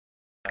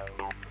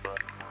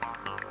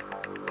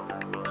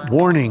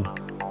Warning,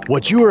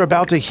 what you are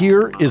about to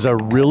hear is a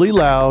really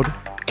loud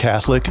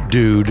Catholic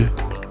dude.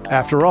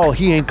 After all,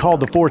 he ain't called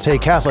the Forte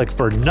Catholic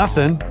for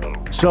nothing.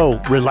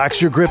 So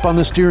relax your grip on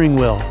the steering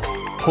wheel.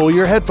 Pull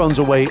your headphones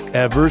away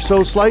ever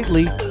so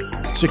slightly.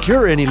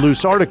 Secure any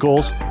loose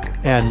articles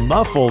and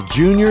muffle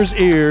Junior's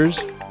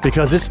ears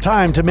because it's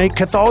time to make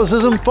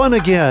Catholicism fun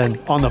again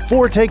on the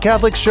Forte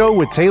Catholic Show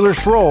with Taylor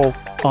Schroll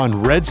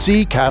on Red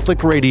Sea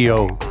Catholic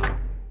Radio.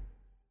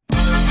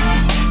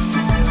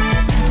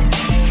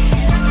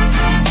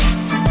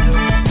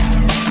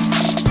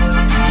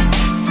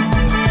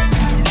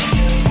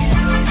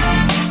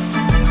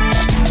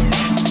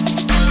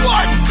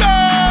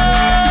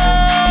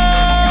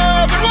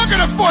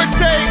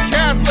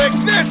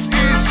 This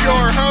is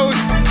your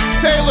host,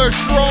 Taylor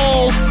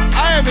Schroll.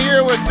 I am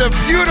here with the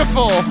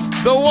beautiful,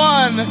 the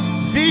one,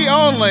 the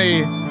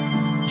only,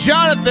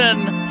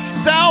 Jonathan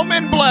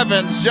Salmon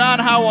Blevins. John,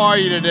 how are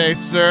you today,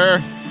 sir?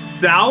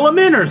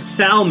 Salmon or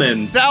salmon?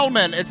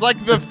 Salmon. It's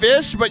like the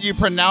fish, but you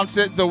pronounce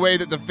it the way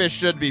that the fish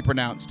should be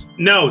pronounced.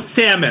 No,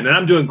 salmon. And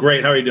I'm doing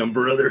great. How are you doing,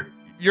 brother?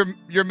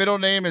 Your middle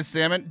name is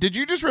Salmon. Did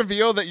you just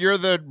reveal that you're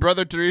the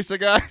Brother Teresa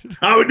guy?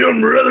 How we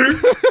doing,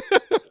 brother?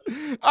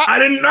 I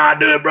did not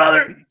do it,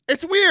 brother.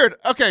 It's weird.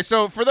 Okay,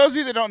 so for those of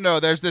you that don't know,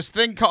 there's this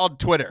thing called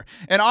Twitter.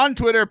 And on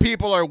Twitter,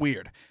 people are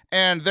weird.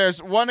 And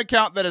there's one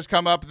account that has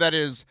come up that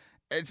it's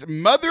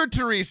Mother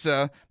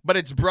Teresa, but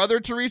it's Brother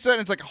Teresa,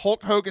 and it's like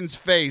Hulk Hogan's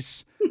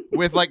face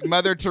with like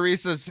Mother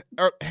Teresa's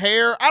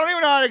hair. I don't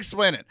even know how to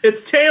explain it.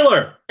 It's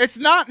Taylor. It's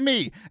not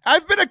me.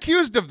 I've been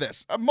accused of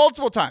this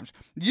multiple times.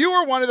 You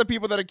were one of the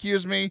people that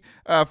accused me.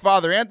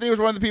 Father Anthony was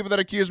one of the people that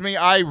accused me.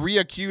 I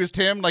re-accused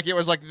him. Like it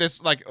was like this,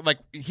 like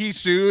he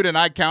sued and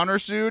I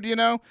countersued, you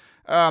know?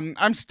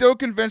 I'm still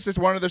convinced it's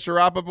one of the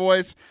Sharapa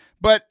boys,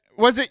 but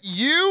was it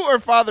you or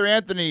Father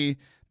Anthony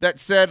that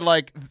said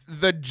like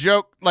the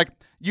joke, like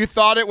you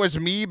thought it was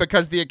me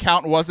because the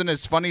account wasn't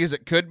as funny as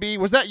it could be?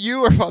 Was that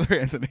you or Father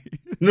Anthony?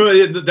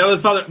 No, that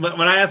was Father.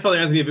 When I asked Father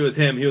Anthony if it was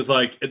him, he was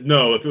like,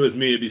 no, if it was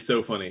me, it'd be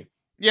so funny.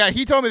 Yeah,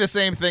 he told me the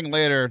same thing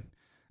later.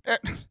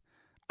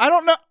 I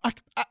don't know.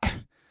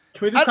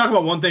 Can we just talk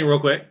about one thing real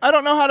quick? I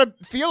don't know how to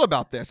feel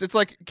about this. It's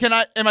like,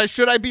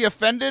 should I be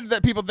offended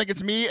that people think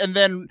it's me and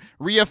then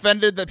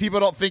re-offended that people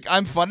don't think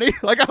I'm funny?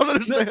 Like, I don't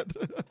understand.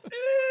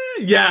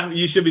 Yeah,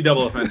 you should be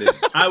double offended.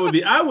 I would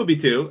be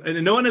too.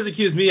 And no one has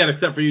accused me yet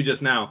except for you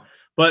just now.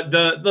 But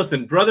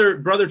listen,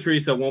 brother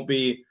Teresa won't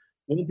be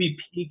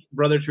peak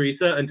Brother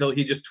Teresa until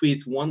he just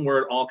tweets one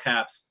word, all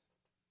caps,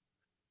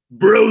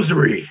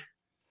 brosary.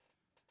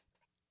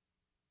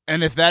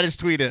 And if that is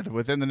tweeted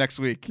within the next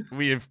week,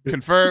 we have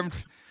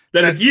confirmed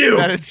that it's you.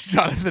 That it's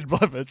Jonathan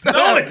Blevins.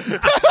 No, it's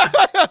not.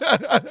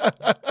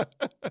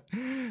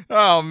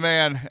 Oh,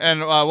 man. And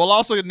we'll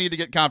also need to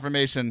get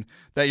confirmation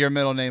that your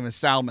middle name is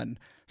Salmon.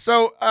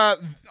 So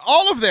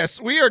all of this,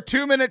 we are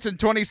 2 minutes and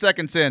 20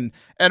 seconds in.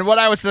 And what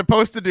I was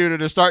supposed to do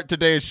to start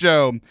today's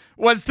show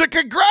was to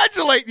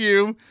congratulate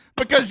you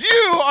because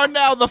you are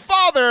now the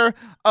father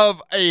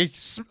of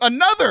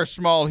another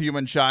small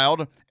human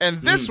child.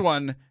 And this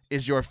one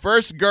is your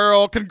first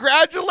girl.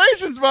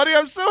 Congratulations, buddy.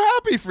 I'm so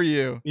happy for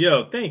you.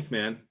 Yo, thanks,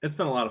 man. It's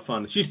been a lot of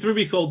fun. She's 3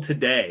 weeks old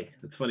today.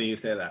 It's funny you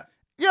say that.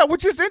 Yeah,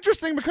 which is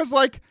interesting because,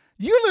 like,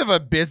 you live a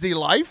busy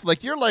life.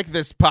 Like, you're like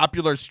this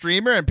popular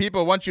streamer and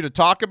people want you to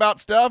talk about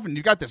stuff and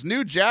you've got this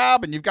new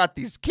job and you've got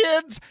these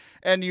kids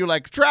and you,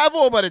 like,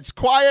 travel, but it's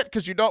quiet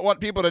because you don't want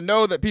people to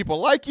know that people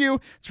like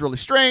you. It's really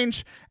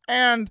strange.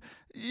 And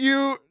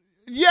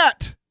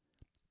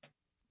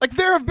like,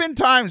 there have been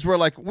times where,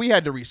 like, we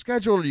had to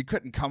reschedule or you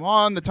couldn't come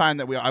on the time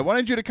that I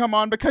wanted you to come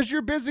on because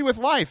you're busy with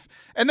life.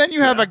 And then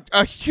you have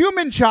a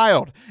human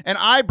child, and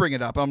I bring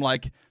it up. I'm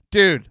like,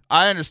 dude,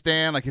 I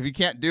understand. Like, if you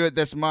can't do it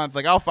this month,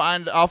 like, I'll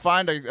find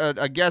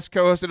a guest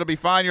co-host. It'll be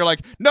fine. You're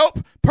like,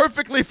 nope,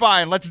 perfectly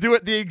fine. Let's do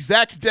it the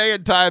exact day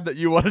and time that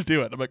you want to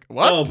do it. I'm like,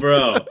 what? Oh,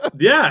 bro.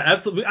 Yeah,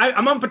 absolutely.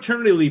 I'm on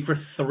paternity leave for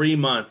 3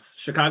 months.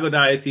 Chicago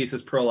Diocese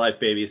is pro-life,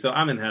 baby, so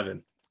I'm in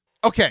heaven.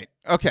 Okay.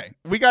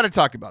 We got to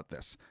talk about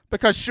this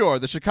because sure,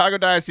 the Chicago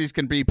Diocese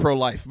can be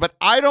pro-life, but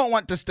I don't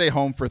want to stay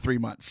home for 3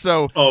 months.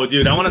 So, oh,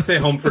 dude, I want to stay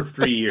home for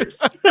 3 years.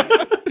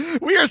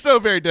 We are so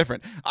very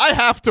different. I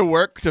have to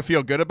work to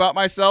feel good about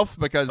myself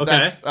because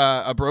that's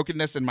a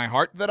brokenness in my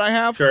heart that I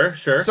have. Sure.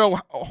 So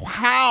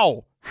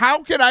how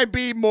can I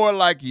be more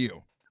like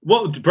you?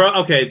 Well, bro,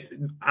 okay.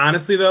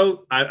 Honestly,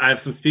 though, I have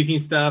some speaking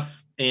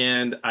stuff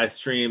and I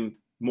stream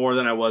more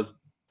than I was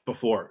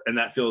before, and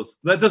not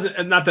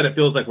that it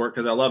feels like work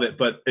because I love it,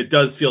 but it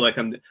does feel like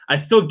I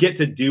still get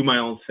to do my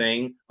own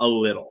thing a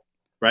little,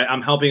 right?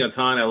 I'm helping a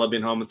ton. I love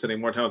being home and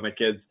spending more time with my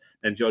kids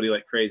and Jody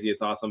like crazy.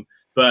 It's awesome,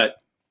 but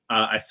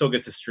I still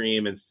get to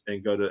stream and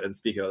go to and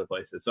speak at other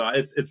places. So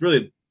it's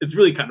really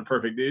kind of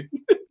perfect, dude.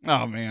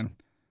 Oh man.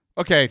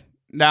 Okay.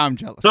 Now I'm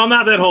jealous. So I'm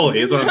not that holy,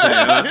 is what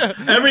I'm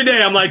saying. Every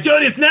day I'm like,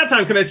 Jody, it's nap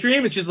time. Can I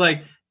stream? And she's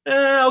like,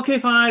 Okay,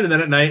 fine. And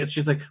then at night, it's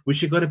just like, we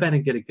should go to bed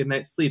and get a good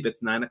night's sleep.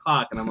 It's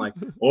 9:00. And I'm like,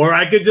 or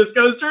I could just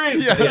go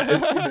stream. So,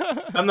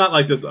 I'm not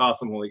like this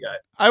awesome holy guy.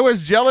 I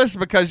was jealous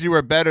because you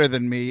were better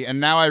than me, and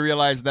now I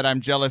realize that I'm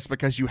jealous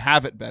because you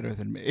have it better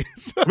than me.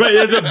 Right,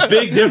 there's a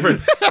big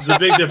difference. There's a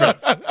big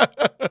difference.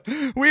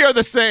 We are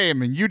the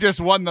same, and you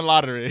just won the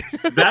lottery.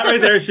 That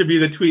right there should be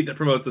the tweet that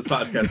promotes this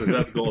podcast.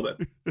 That's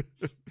golden.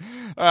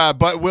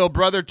 But will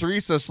Brother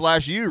Teresa /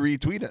 you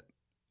retweet it?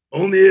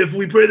 Only if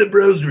we pray the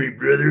rosary,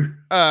 brother.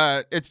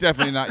 It's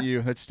definitely not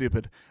you. That's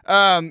stupid.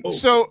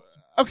 So,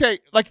 okay,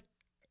 like,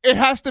 it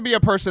has to be a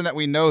person that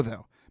we know,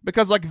 though.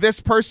 Because, like, this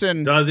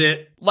person... Does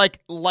it?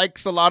 Like,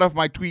 likes a lot of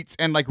my tweets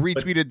and, like,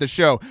 retweeted the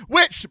show.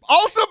 Which,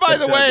 also, by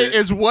the way,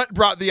 is what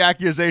brought the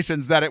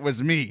accusations that it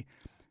was me.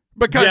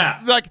 Because,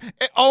 like,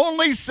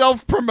 only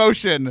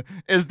self-promotion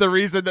is the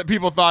reason that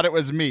people thought it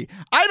was me.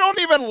 I don't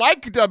even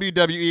like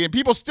WWE, and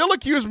people still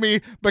accuse me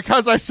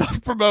because I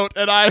self-promote,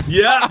 and I'm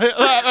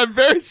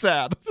very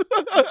sad.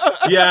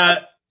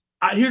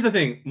 Here's the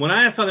thing. When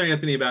I asked Father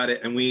Anthony about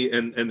it, and we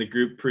and the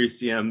group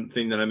pre-CM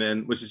thing that I'm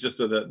in, which is just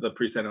the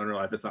pre-Senate owner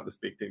life, it's not this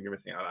big thing you're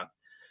missing out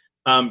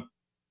on.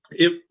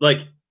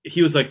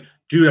 He was like,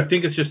 dude, I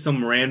think it's just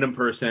some random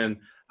person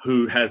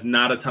who has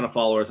not a ton of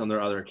followers on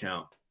their other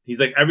account. He's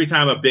like, every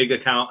time a big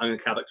account on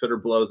Catholic Twitter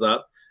blows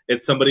up,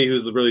 it's somebody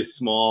who's really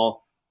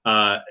small,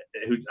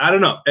 who I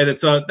don't know. And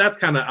so that's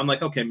kind of, I'm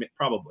like, okay,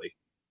 probably.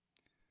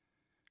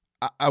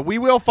 We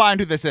will find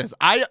who this is.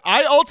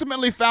 I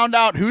ultimately found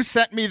out who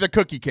sent me the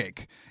cookie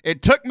cake.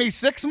 It took me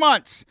 6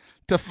 months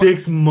to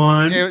 6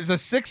 months. It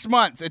was 6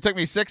 months. It took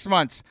me 6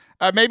 months,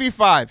 maybe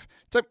 5.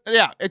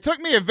 It took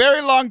me a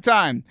very long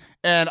time,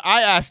 and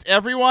I asked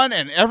everyone,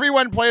 and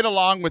everyone played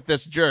along with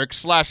this jerk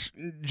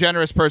 /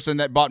 generous person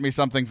that bought me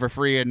something for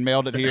free and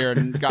mailed it here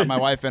and got my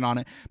wife in on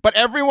it. But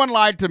everyone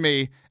lied to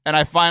me, and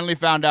I finally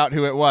found out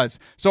who it was.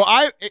 So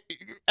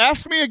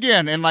ask me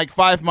again in like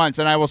 5 months,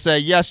 and I will say,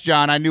 yes,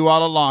 John, I knew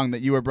all along that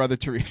you were Brother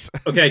Teresa.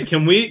 Okay,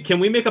 can we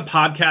make a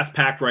podcast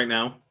pact right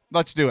now?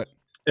 Let's do it.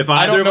 If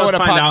I either don't know of us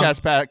what a find podcast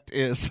out, pact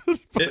is.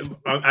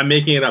 I'm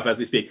making it up as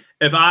we speak.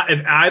 If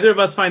either of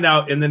us find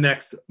out in the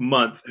next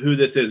month who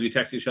this is, we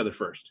text each other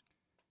first.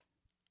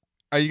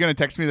 Are you going to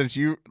text me that it's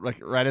you, like,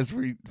 right as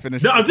we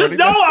finish?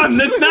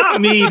 It's not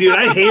me, dude.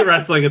 I hate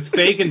wrestling. It's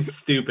fake and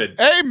stupid.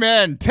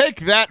 Amen.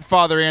 Take that,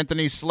 Father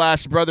Anthony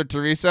 / Brother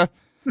Teresa.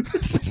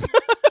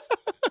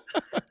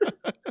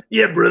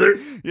 Yeah, brother.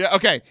 Yeah,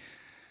 okay.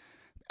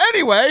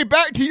 Anyway,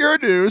 back to your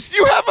news.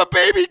 You have a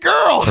baby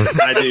girl.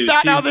 This is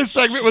not how this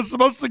segment was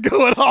supposed to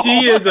go at all.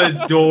 She is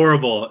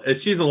adorable.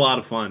 She's a lot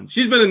of fun.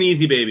 She's been an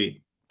easy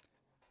baby.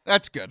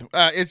 That's good.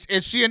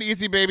 Is she an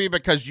easy baby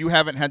because you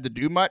haven't had to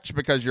do much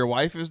because your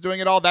wife is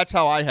doing it all? That's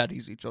how I had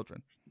easy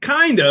children.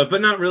 Kind of,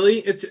 but not really.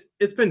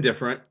 It's been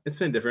different. It's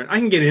been different. I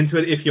can get into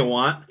it if you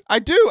want. I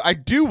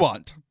do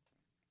want.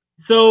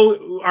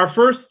 So our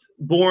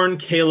firstborn,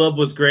 Caleb,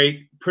 was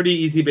great. Pretty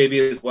easy baby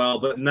as well,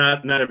 but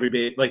not every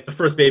baby. Like the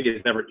first baby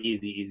is never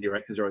easy,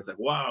 right? Because you're always like,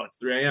 wow, it's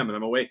 3 a.m. and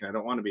I'm awake and I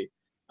don't want to be.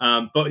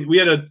 But we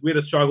had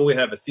a struggle. We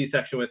had a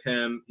C-section with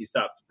him. He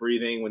stopped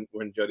breathing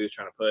when Jody was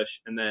trying to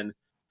push. And then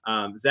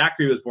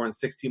Zachary was born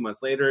 16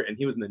 months later, and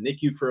he was in the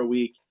NICU for a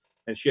week.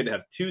 And she had to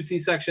have 2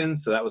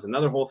 C-sections, so that was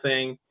another whole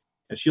thing.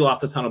 And she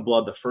lost a ton of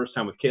blood the first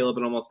time with Caleb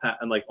and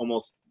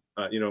almost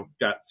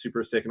got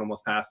super sick and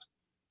almost passed.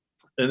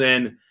 And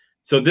then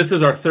so this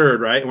is our third,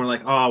 right? And we're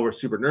like, oh, we're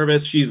super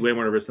nervous. She's way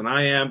more nervous than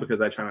I am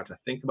because I try not to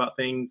think about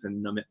things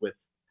and numb it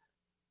with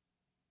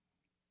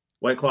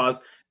White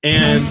Claws.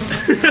 And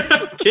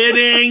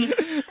kidding.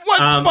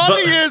 What's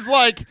funny is,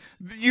 like,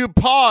 you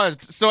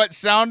paused, so it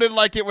sounded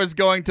like it was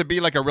going to be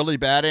like a really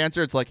bad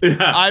answer. It's like,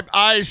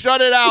 I shut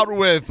it out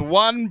with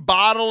 1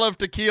 bottle of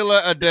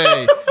tequila a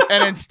day.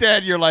 And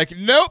instead you're like,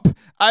 nope,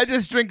 I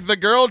just drink the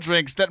girl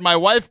drinks that my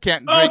wife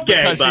can't drink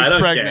because she's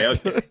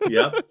pregnant. Okay.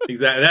 Yep,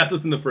 exactly. That's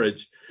what's in the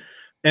fridge.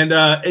 And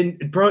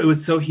bro, it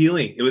was so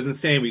healing. It was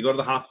insane. We go to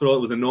the hospital. It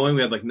was annoying.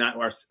 We had like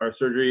our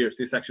surgery or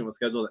C-section was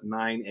scheduled at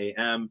 9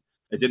 a.m.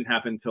 It didn't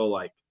happen until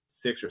like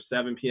 6 or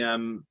 7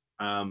 p.m.,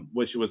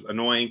 which was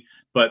annoying.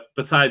 But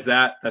besides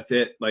that, that's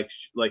it. Like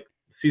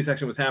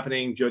C-section was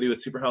happening. Jody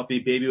was super healthy.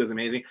 Baby was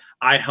amazing.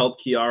 I held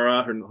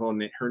Kiara.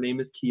 Her name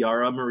is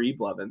Kiara Marie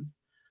Blevins.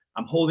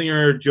 I'm holding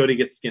her. Jody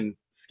gets skin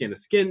to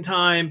skin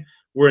time.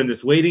 We're in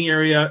this waiting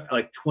area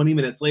like 20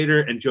 minutes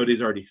later, and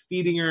Jody's already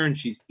feeding her, and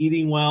she's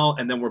eating well.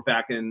 And then we're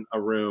back in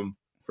a room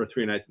for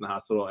 3 nights in the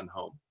hospital and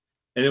home.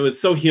 And it was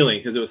so healing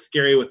because it was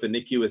scary with the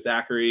NICU with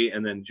Zachary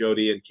and then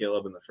Jody and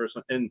Caleb in the first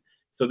one. And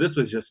so this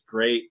was just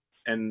great.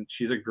 And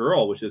she's a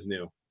girl, which is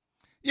new.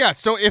 Yeah,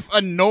 so if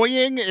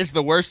annoying is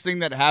the worst thing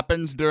that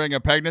happens during a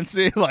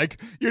pregnancy,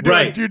 like, you're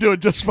doing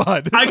just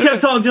fine. I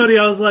kept telling Jody,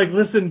 I was like,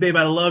 listen, babe,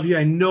 I love you.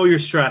 I know you're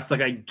stressed. Like,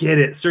 I get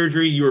it.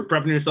 Surgery, you were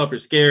prepping yourself, you're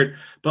scared.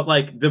 But,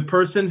 like, the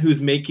person who's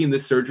making the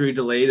surgery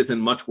delayed is in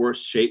much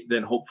worse shape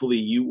than hopefully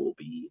you will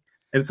be.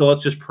 And so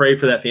let's just pray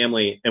for that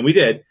family. And we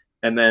did.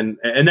 And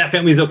that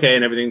family's okay,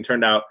 and everything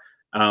turned out.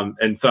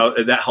 And so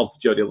that helps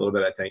Jody a little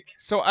bit, I think.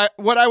 So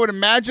what I would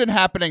imagine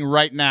happening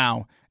right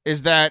now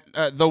is that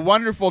the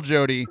wonderful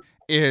Jody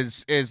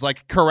is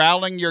like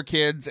corralling your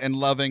kids and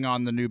loving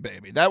on the new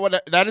baby.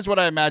 That is what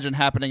I imagine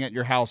happening at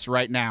your house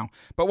right now.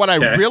 But what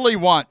I really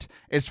want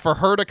is for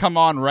her to come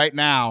on right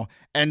now,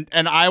 and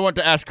I want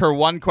to ask her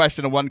one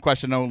question and one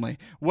question only.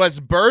 Was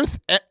birth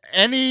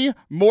any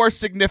more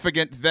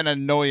significant than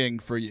annoying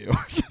for you?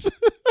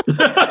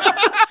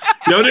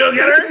 You want to go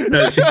get her?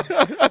 No,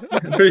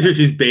 I'm pretty sure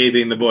she's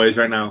bathing the boys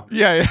right now.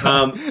 Yeah.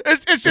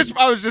 It's just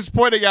I was just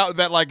pointing out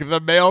that like the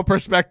male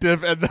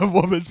perspective and the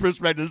woman's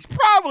perspective is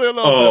probably a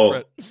little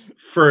different.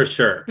 For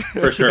sure.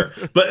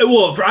 But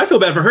I feel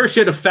bad for her. She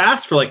had to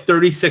fast for like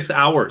 36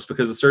 hours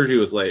because the surgery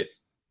was late.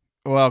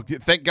 Well,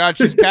 thank God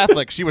she's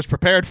Catholic. She was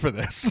prepared for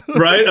this.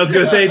 Right? I was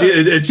going to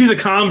say, she's a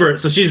convert,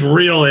 so she's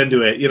real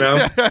into it, you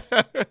know?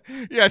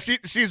 Yeah,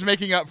 she's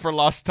making up for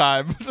lost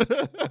time.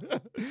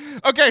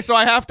 Okay, so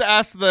I have to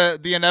ask the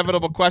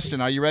inevitable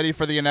question. Are you ready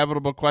for the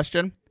inevitable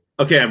question?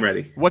 Okay, I'm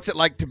ready. What's it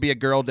like to be a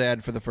girl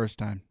dad for the first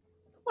time?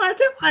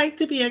 What's it like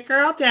to be a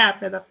girl dad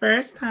for the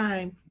first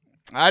time?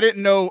 I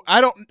didn't know.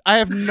 I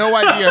have no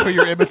idea who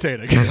you're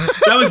imitating.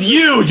 That was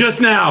you just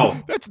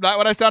now. That's not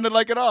what I sounded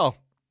like at all.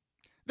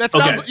 That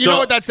sounds. Okay, you know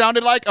what that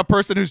sounded like? A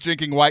person who's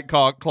drinking White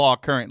Claw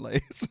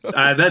currently.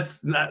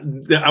 That's not.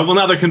 I will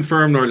neither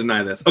confirm nor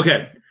deny this.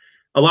 Okay,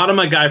 a lot of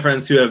my guy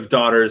friends who have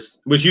daughters,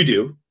 which you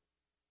do,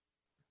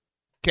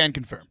 can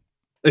confirm.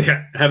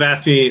 Okay, have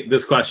asked me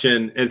this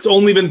question. It's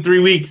only been 3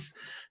 weeks,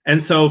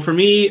 and so for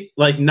me,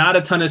 like, not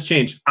a ton has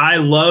changed. I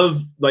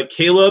love like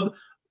Caleb.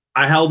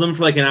 I held him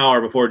for like an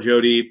hour before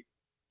Jody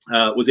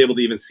was able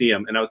to even see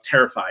him, and I was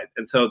terrified,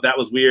 and so that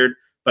was weird.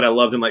 But I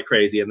loved him like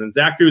crazy. And then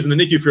Zachary was in the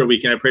NICU for a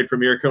week, and I prayed for a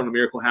miracle, and a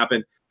miracle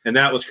happened, and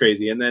that was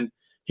crazy. And then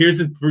here's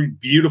this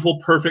beautiful,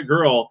 perfect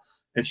girl,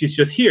 and she's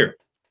just here.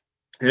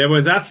 And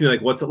everyone's asking me,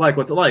 like, what's it like?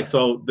 What's it like?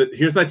 So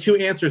here's my 2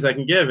 answers I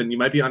can give, and you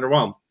might be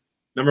underwhelmed.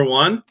 Number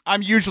 1.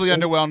 I'm usually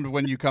underwhelmed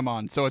when you come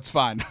on, so it's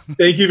fine.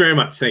 Thank you very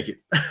much. Thank you.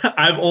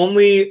 I've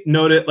only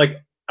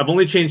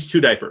changed 2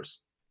 diapers.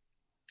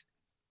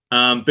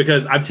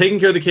 Because I'm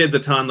taking care of the kids a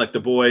ton, like the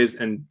boys,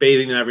 and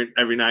bathing them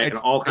every night and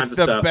all kinds of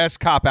stuff. It's the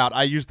best cop out.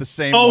 I use the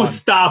same. Oh, one.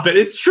 Stop it!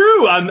 It's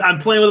true. I'm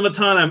playing with them a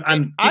ton.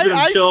 I'm keeping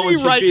them chill when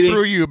she's feeding.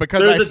 Through you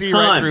because I see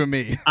right through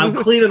me. I'm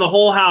cleaning the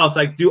whole house.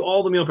 I do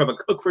all the meal prep. I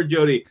cook for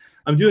Jody.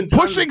 I'm doing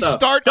tons of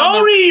stuff.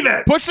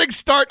 Pushing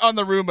start on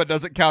the Roomba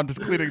doesn't count as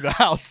cleaning the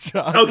house,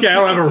 John. Okay, I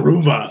don't have a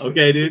Roomba.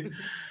 Okay, dude.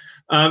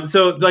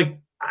 So like,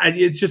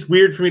 it's just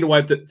weird for me to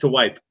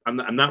wipe.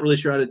 I'm not really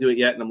sure how to do it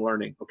yet, and I'm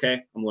learning. Okay,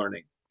 I'm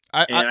learning.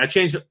 I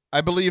changed it.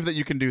 I believe that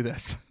you can do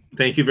this.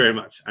 Thank you very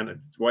much. And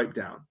it's wiped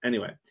down.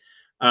 Anyway,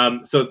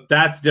 so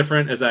that's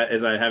different as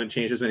I haven't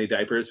changed as many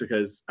diapers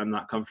because I'm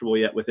not comfortable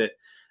yet with it.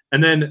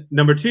 And then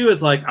number 2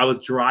 is like I was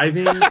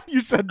driving.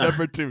 You said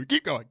number 2.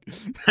 Keep going.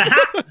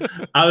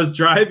 I was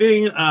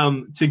driving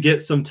to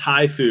get some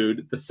Thai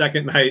food the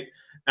second night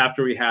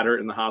after we had her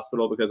in the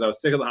hospital because I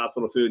was sick of the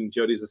hospital food and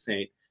Jody's a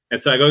saint.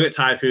 And so I go get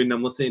Thai food and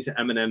I'm listening to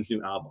Eminem's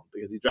new album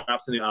because he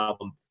drops a new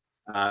album.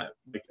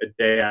 Like a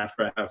day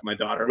after I have my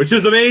daughter, which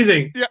is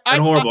amazing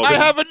and horrible. I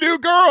have a new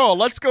girl.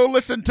 Let's go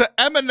listen to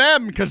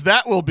Eminem because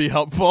that will be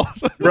helpful.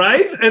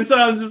 Right? And so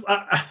I'm just,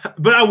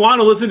 but I want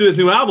to listen to his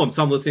new album,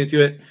 so I'm listening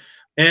to it.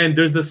 And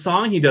there's the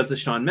song he does with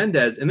Shawn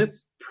Mendes, and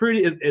it's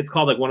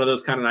called like One of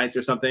Those Kind of Nights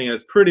or something. And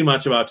it's pretty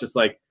much about just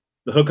like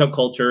the hookup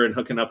culture and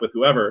hooking up with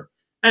whoever.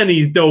 And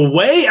the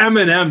way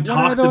Eminem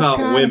talks about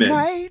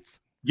women.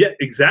 Yeah,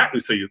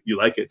 exactly. So you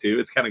like it too.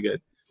 It's kind of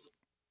good.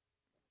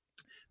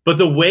 But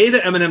the way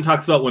that Eminem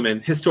talks about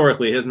women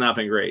historically has not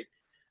been great.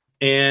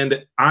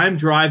 And I'm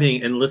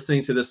driving and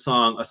listening to this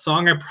song, a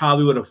song I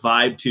probably would have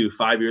vibed to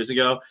 5 years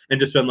ago and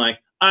just been like,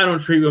 I don't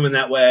treat women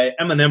that way.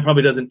 Eminem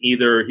probably doesn't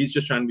either. He's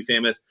just trying to be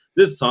famous.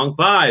 This song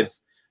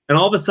vibes. And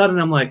all of a sudden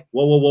I'm like,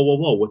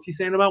 whoa. What's he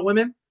saying about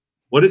women?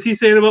 What is he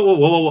saying about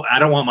whoa? I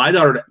don't want my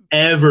daughter to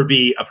ever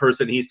be a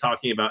person he's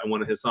talking about in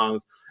one of his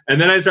songs. And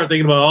then I start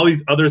thinking about all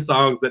these other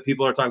songs that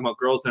people are talking about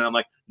girls, and I'm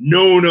like,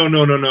 no,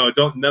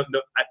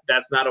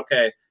 that's not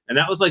okay. And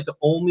that was like the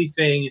only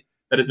thing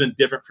that has been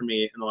different for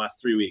me in the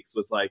last 3 weeks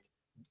was like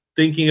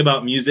thinking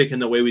about music and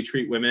the way we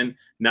treat women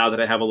now that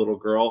I have a little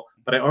girl.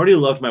 But I already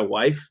loved my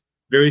wife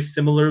very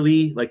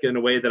similarly, like in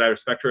a way that I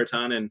respect her a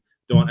ton and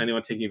don't want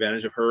anyone taking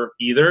advantage of her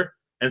either.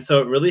 And so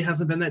it really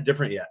hasn't been that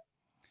different yet.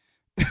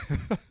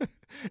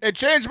 It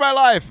changed my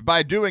life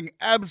by doing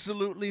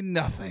absolutely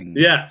nothing.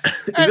 Yeah,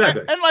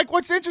 exactly. And like,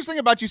 what's interesting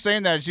about you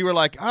saying that is you were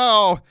like,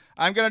 oh,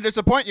 I'm going to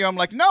disappoint you. I'm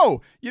like,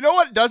 no, you know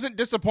what doesn't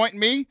disappoint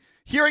me?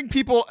 Hearing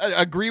people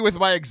agree with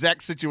my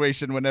exact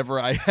situation whenever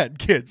I had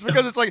kids,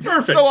 because it's like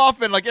so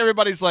often, like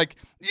everybody's like,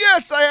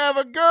 yes, I have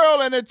a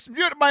girl and it's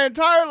beautiful. My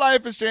entire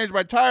life has changed.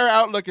 My entire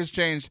outlook has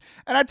changed.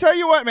 And I tell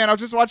you what, man, I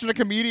was just watching a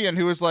comedian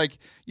who was like,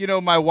 you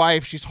know, my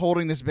wife, she's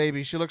holding this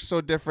baby. She looks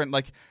so different.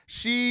 Like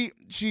she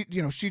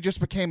just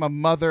became a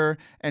mother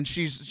and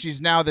she's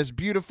now this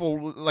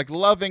beautiful, like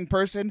loving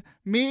person.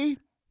 Me,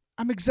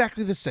 I'm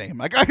exactly the same.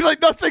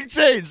 Like nothing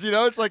changed, you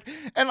know. It's like,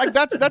 and like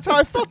that's how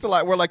I felt a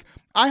lot. Where like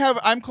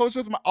I'm close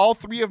with all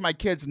 3 of my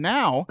kids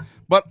now,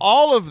 but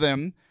all of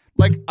them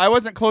like I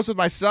wasn't close with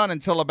my son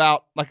until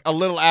about like a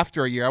little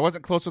after a year. I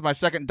wasn't close with my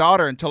second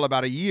daughter until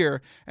about a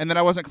year, and then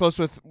I wasn't close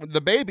with the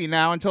baby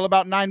now until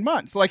about 9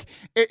 months. Like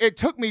it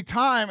took me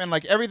time, and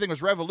like everything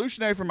was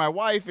revolutionary for my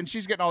wife, and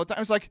she's getting all the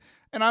time. It's like,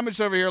 and I'm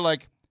just over here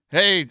like,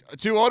 hey,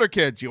 2 older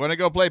kids, you want to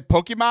go play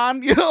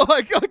Pokemon? You know,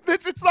 like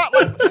it's not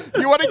like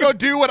you want to go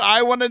do what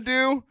I want to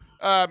do,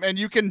 and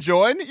you can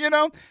join, you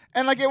know?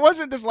 And like, it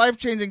wasn't this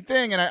life-changing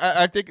thing. And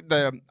I think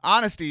the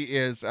honesty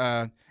is,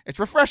 it's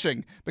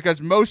refreshing, because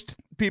most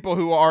people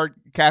who are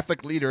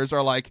Catholic leaders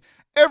are like,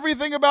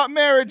 everything about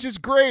marriage is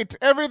great.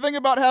 Everything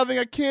about having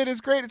a kid is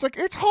great. It's like,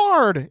 it's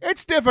hard.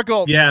 It's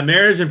difficult. Yeah,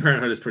 marriage and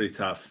parenthood is pretty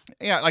tough.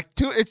 Yeah, like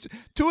it's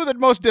two of the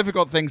most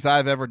difficult things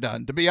I've ever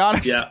done, to be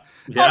honest. Yeah.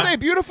 Are they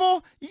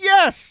beautiful?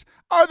 Yes.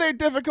 Are they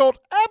difficult?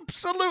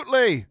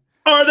 Absolutely.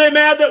 Are they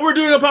mad that we're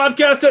doing a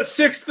podcast at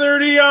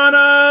 6:30 on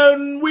a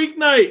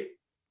weeknight?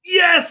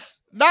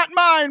 Yes. Not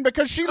mine,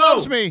 because she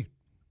loves me.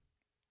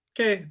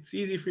 Okay, it's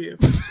easy for you.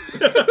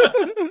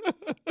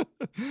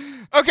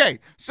 Okay,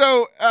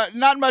 so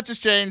not much has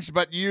changed,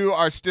 but you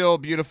are still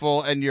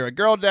beautiful, and you're a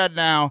girl dad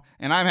now,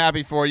 and I'm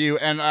happy for you.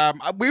 And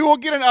we will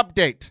get an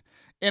update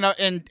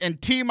in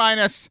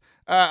T-minus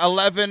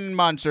 11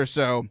 months or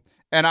so,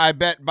 and I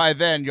bet by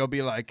then you'll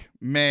be like,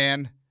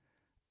 man,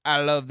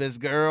 I love this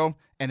girl,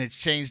 and it's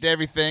changed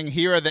everything.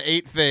 Here are the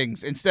 8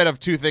 things. Instead of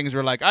 2 things,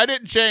 we're like, I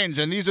didn't change,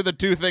 and these are the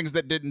 2 things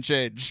that didn't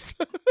change.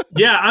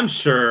 Yeah, I'm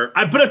sure.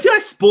 But I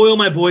spoil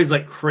my boys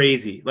like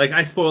crazy. Like,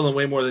 I spoil them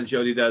way more than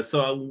Jody does.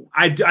 So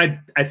I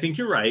think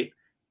you're right,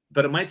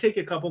 but it might take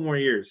a couple more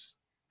years,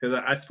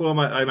 because I spoil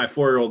my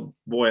 4-year-old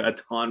boy a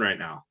ton right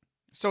now.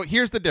 So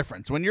here's the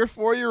difference. When you're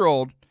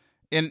 4-year-old,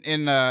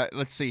 in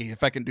let's see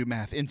if I can do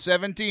math, in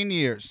 17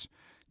 years,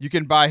 you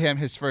can buy him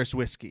his first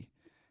whiskey.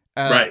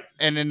 Right.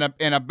 And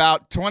in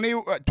about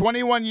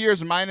 21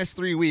 years minus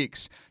 3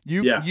 weeks,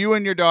 you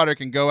and your daughter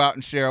can go out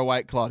and share a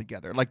White Claw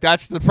together. Like,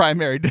 that's the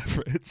primary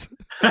difference.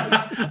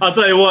 I'll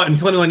tell you what, in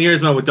 21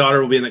 years, my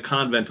daughter will be in the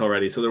convent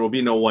already, so there will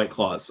be no White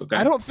Claws. Okay.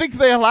 I don't think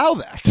they allow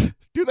that.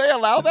 Do they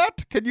allow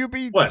that? Can you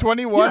be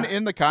 21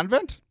 in the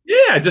convent?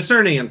 Yeah,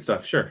 discerning and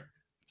stuff, sure.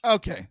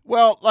 Okay.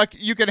 Well, like,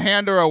 you can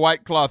hand her a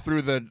White Claw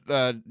through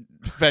the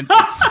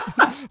fences,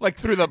 like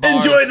through the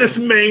bars. Enjoy this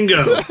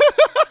mango.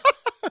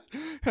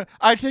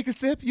 I take a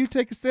sip, you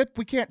take a sip.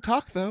 We can't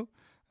talk, though.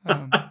 Do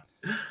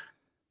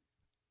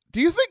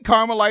you think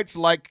Carmelites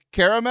like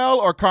caramel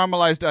or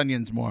caramelized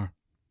onions more?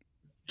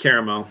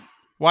 Caramel.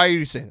 Why do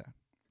you say that?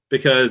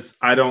 Because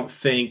I don't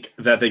think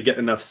that they get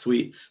enough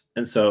sweets,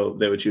 and so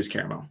they would choose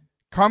caramel.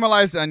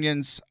 Caramelized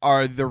onions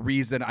are the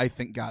reason I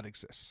think God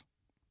exists.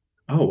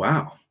 Oh,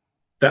 wow.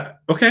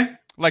 Okay.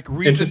 Like,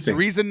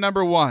 reason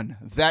number 1,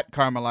 that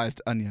caramelized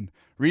onion.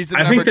 Reason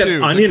I number think that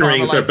 2, onion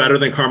rings are better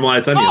than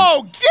caramelized onions.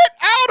 Oh, get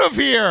out of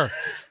here!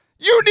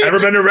 You need Ever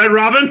been to Red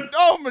Robin?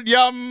 Oh,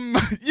 yum!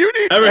 You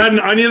need. Ever had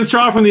an onion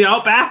straw from the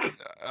Outback?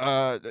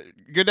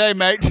 Good day,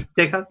 mate.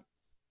 Steakhouse.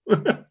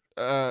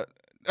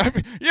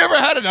 You ever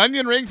had an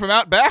onion ring from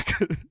Outback?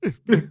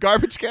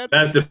 Garbage can?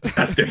 That's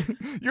disgusting.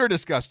 You're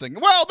disgusting.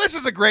 Well, this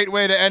is a great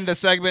way to end a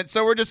segment,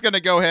 so we're just going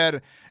to go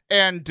ahead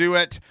and do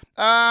it.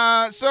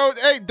 So,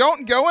 hey,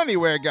 don't go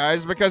anywhere,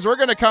 guys, because we're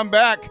going to come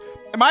back.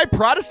 My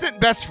Protestant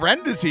best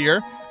friend is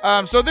here.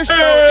 So this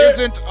show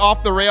isn't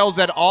off the rails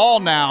at all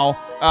now,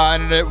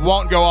 and it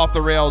won't go off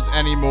the rails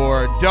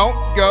anymore. Don't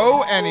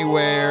go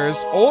anywheres,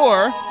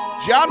 or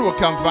John will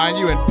come find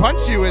you and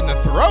punch you in the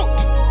throat.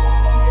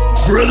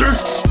 Brother.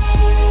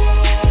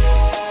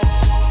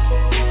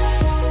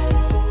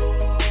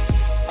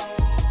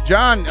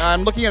 John,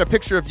 I'm looking at a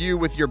picture of you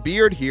with your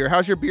beard here.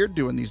 How's your beard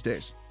doing these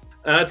days?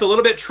 It's a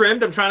little bit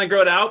trimmed. I'm trying to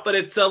grow it out, but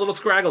it's a little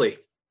scraggly.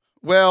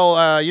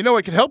 Well, you know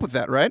what could help with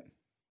that, right?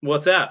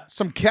 What's that?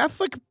 Some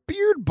Catholic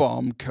Beard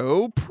Balm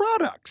Co.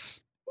 products.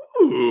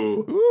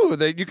 Ooh,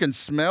 you can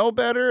smell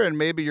better, and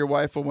maybe your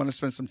wife will want to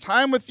spend some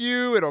time with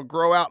you. It'll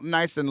grow out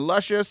nice and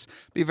luscious,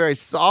 be very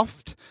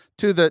soft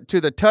to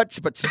the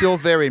touch, but still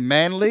very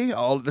manly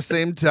all at the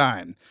same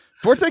time.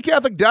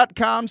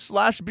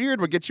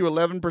 ForteCatholic.com/beard will get you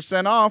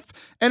 11% off,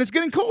 and it's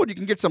getting cold. You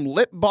can get some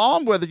lip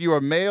balm, whether you're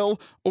a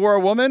male or a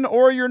woman,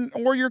 or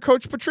your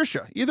Coach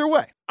Patricia. Either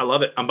way. I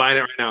love it. I'm buying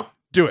it right now.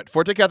 Do it.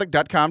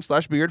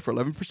 ForteCatholic.com/beard for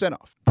 11%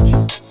 off.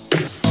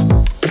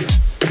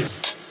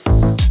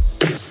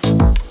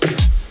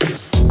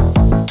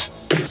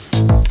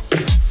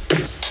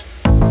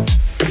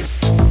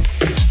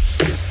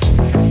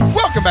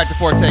 Welcome back to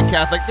Forte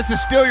Catholic. This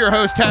is still your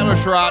host, Tyler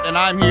Schrott, and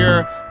I'm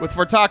here with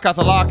Forte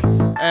Catholic,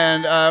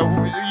 and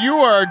you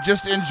are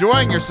just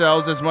enjoying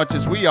yourselves as much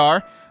as we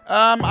are.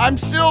 I'm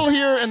still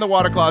here in the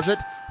water closet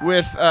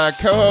with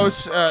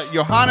co-host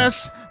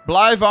Johannes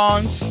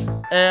Blyvons,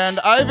 and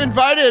I've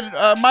invited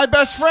my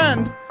best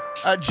friend,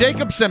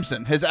 Jacob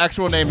Simpson. His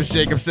actual name is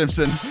Jacob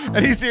Simpson,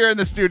 and he's here in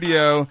the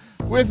studio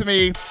with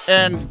me.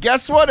 And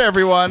guess what,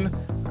 everyone?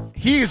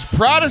 He's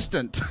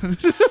Protestant.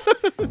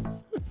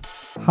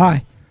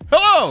 Hi.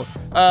 Hello.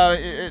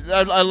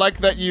 I like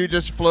that you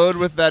just flowed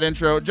with that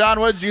intro. John,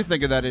 what did you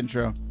think of that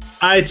intro?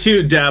 I,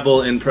 too,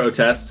 dabble in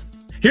protest.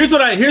 Here's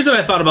what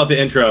I thought about the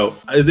intro.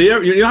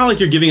 You know how like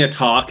you're giving a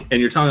talk and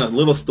you're telling a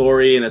little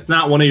story and it's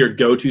not one of your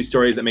go-to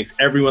stories that makes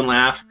everyone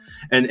laugh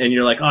and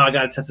you're like, oh, I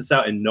got to test this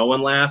out and no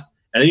one laughs.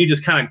 And then you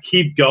just kind of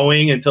keep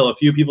going until a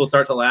few people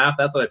start to laugh.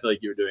 That's what I feel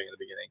like you were doing in the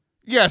beginning.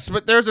 Yes,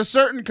 but there's a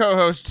certain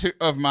co-host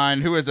of mine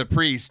who is a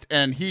priest,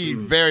 and he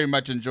very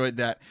much enjoyed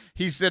that.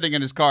 He's sitting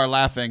in his car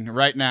laughing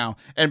right now.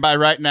 And by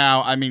right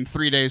now, I mean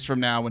 3 days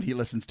from now when he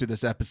listens to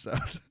this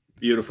episode.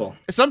 Beautiful.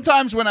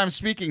 Sometimes when I'm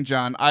speaking,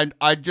 John,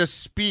 I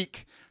just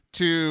speak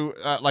to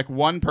like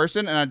one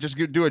person, and I just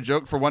do a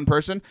joke for one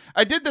person.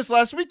 I did this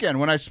last weekend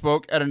when I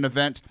spoke at an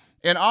event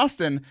in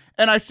Austin,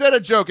 and I said a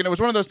joke, and it was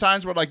one of those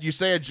times where like you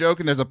say a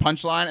joke and there's a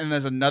punchline and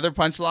there's another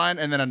punchline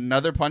and then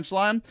another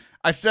punchline.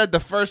 I said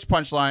the first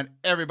punchline,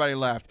 everybody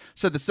laughed.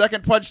 Said the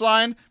second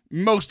punchline,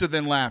 most of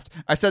them laughed.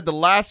 I said the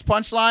last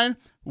punchline,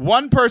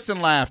 one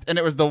person laughed, and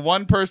it was the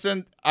one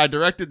person I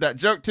directed that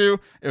joke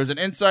to. It was an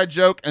inside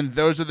joke, and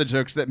those are the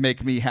jokes that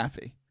make me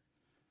happy.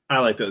 I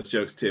like those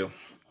jokes too.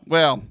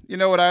 Well, you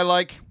know what I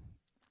like?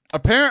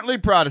 Apparently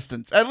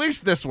Protestants, at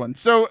least this one.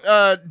 So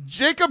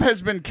Jacob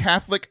has been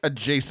Catholic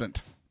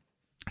adjacent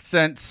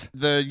since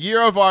the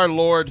year of our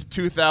Lord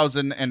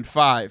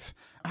 2005.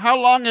 How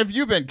long have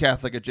you been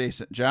Catholic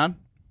adjacent, John?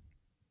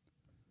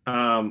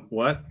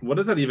 What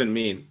does that even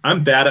mean?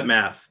 I'm bad at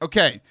math.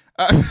 Okay.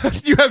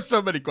 You have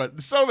so many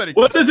questions.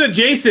 What is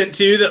adjacent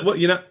to that? What,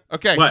 you know?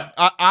 Okay. What?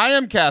 I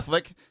am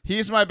Catholic.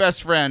 He's my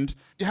best friend.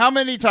 How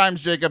many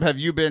times, Jacob, have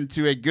you been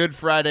to a Good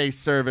Friday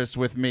service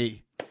with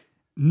me?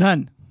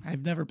 None.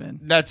 I've never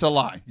been. That's a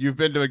lie. You've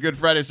been to a Good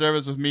Friday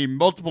service with me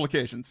multiple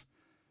occasions.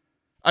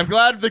 I'm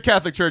glad the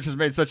Catholic Church has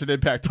made such an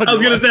impact on I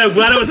was going to say, I'm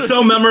glad it was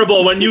so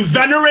memorable when you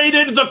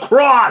venerated the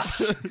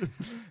cross.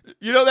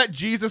 You know that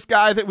Jesus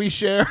guy that we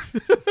share?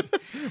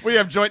 We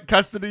have joint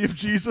custody of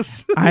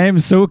Jesus. I am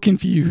so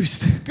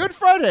confused. Good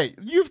Friday.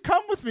 You've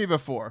come with me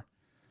before.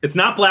 It's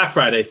not Black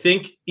Friday.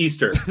 Think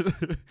Easter.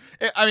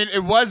 I mean,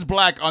 it was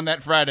black on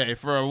that Friday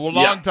for a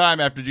long time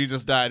after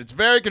Jesus died. It's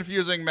very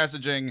confusing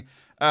messaging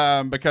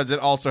because it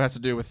also has to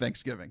do with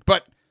Thanksgiving.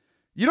 But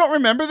you don't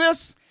remember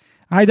this?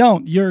 I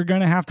don't. You're going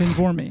to have to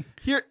inform me.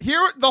 Here,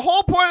 the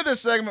whole point of this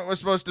segment was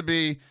supposed to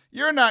be,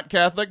 you're not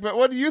Catholic, but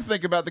what do you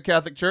think about the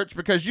Catholic Church?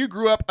 Because you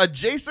grew up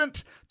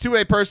adjacent to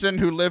a person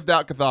who lived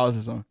out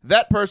Catholicism.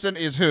 That person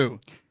is who?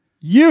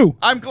 You.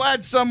 I'm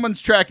glad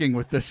someone's tracking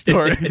with this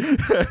story.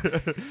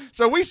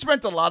 So we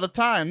spent a lot of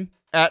time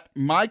at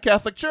my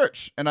Catholic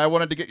church, and I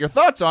wanted to get your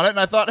thoughts on it, and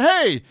I thought,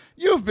 hey,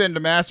 you've been to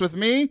Mass with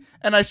me,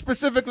 and I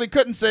specifically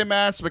couldn't say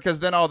Mass because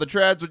then all the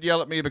trads would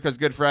yell at me because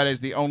Good Friday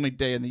is the only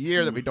day in the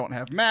year that we don't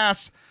have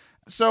Mass.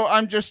 So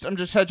I'm just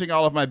hedging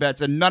all of my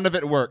bets, and none of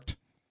it worked.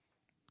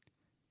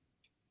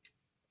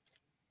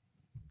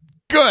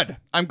 Good.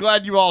 I'm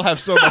glad you all have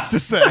so much to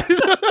say.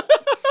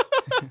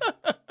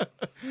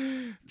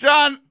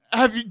 John,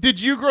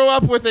 did you grow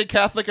up with a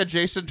Catholic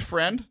adjacent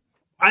friend?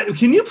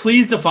 Can you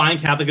please define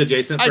Catholic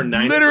adjacent for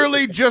 90? I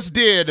literally just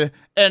did,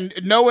 and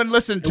no one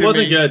listened to me. It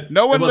wasn't good.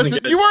 No one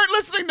listened. You weren't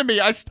listening to me.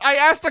 I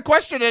asked a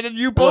question, and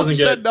you both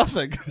said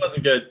nothing. It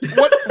wasn't good.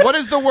 What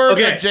does the word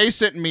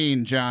adjacent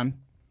mean, John?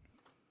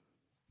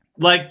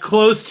 Like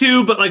close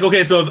to, but like,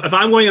 okay, so if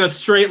I'm going in a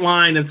straight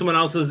line and someone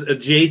else is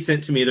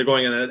adjacent to me, they're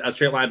going in a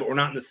straight line, but we're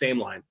not in the same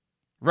line.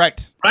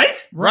 Right.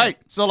 Right?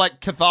 So like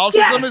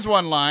Catholicism is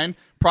one line,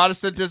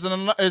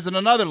 Protestantism is in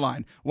another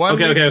line. One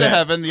leads to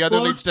heaven, the other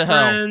leads to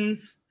hell.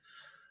 Friends.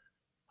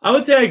 I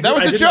would say that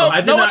was a joke.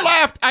 No one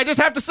laughed. I just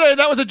have to say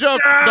that was a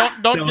joke.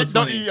 Don't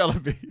yell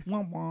at me.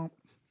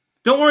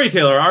 Don't worry,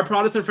 Taylor. Our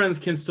Protestant friends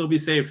can still be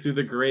saved through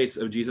the grace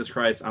of Jesus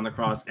Christ on the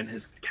cross and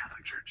his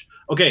Catholic Church.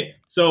 Okay,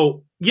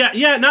 so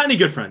yeah, not any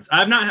good friends.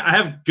 I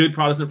have good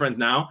Protestant friends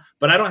now,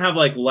 but I don't have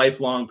like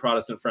lifelong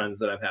Protestant friends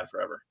that I've had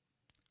forever.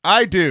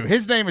 I do.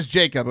 His name is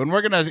Jacob, and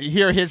we're going to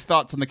hear his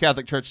thoughts on the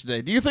Catholic Church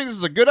today. Do you think this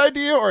is a good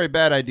idea or a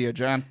bad idea,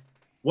 John?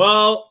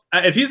 Well,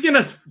 if he's going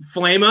to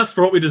flame us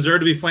for what we deserve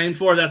to be flamed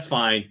for, that's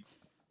fine.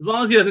 As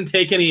long as he doesn't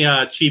take any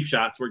cheap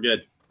shots, we're good.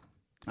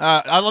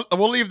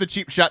 We'll leave the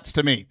cheap shots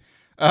to me.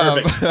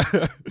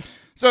 Perfect.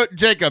 So,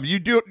 Jacob, you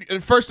do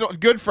first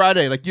Good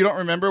Friday. Like, you don't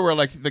remember where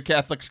like the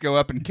Catholics go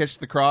up and kiss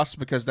the cross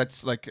because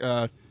that's like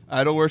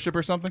idol worship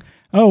or something?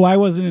 Oh, I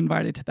wasn't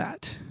invited to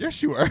that.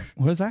 Yes, you were.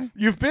 Was I?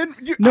 You've been.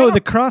 No,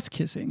 the cross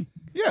kissing.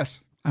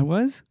 Yes. I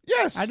was?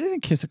 Yes. I didn't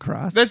kiss a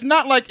cross. It's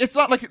not like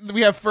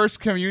we have first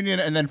communion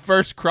and then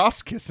first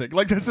cross kissing.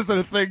 Like, this isn't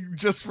a thing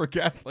just for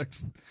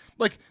Catholics.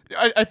 Like,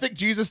 I think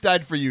Jesus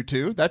died for you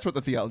too. That's what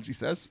the theology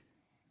says.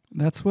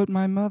 That's what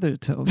my mother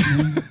tells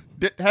me.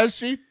 Has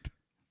she?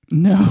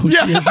 No, she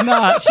has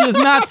not. She has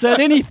not said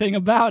anything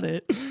about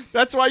it.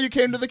 That's why you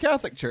came to the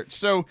Catholic Church.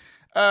 So,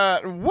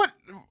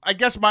 I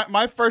guess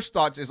my first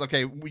thoughts is,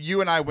 okay,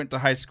 you and I went to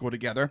high school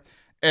together,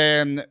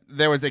 and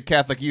there was a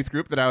Catholic youth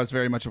group that I was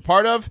very much a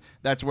part of.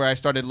 That's where I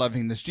started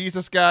loving this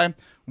Jesus guy.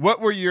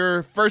 What were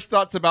your first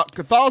thoughts about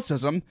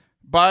Catholicism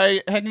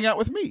by hanging out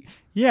with me?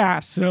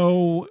 Yeah,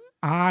 so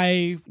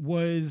I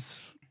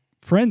was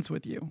friends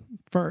with you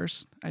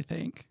first, I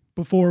think,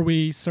 before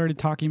we started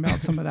talking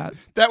about some of that.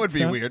 That would be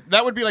stuff. weird.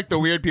 That would be like the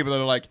weird people that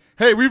are like,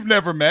 hey, we've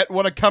never met.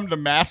 Want to come to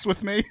mass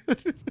with me?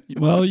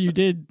 Well, you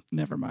did.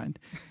 Never mind.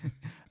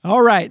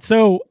 All right.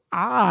 So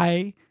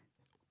I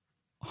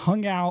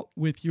hung out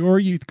with your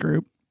youth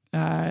group.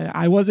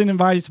 I wasn't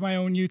invited to my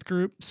own youth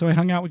group, so I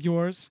hung out with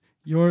yours.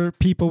 Your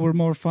people were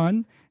more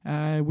fun.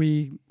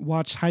 We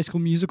watched High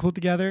School Musical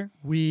together.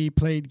 We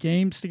played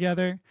games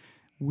together.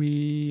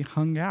 We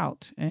hung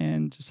out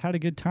and just had a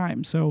good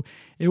time. So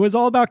it was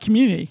all about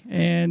community,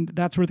 and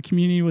that's where the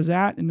community was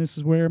at, and this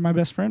is where my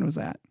best friend was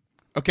at.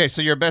 Okay,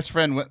 so your best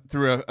friend went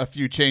through a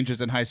few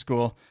changes in high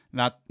school,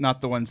 not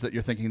the ones that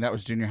you're thinking. That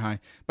was junior high.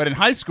 But in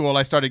high school,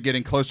 I started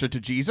getting closer to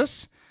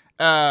Jesus.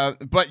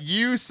 But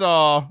you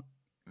saw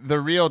the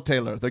real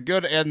Taylor, the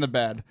good and the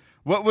bad.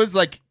 What was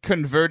like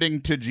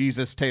converting to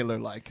Jesus Taylor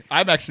like?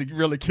 I'm actually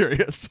really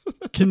curious.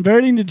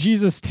 Converting to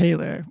Jesus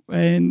Taylor.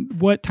 And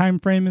what time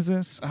frame is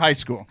this? High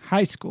school.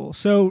 High school.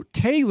 So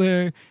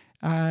Taylor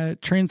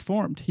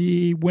transformed.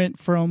 He went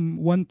from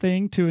one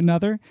thing to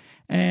another,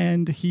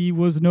 and he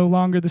was no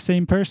longer the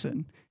same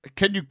person.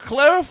 Can you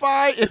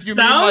clarify if you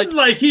mean Sounds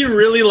like he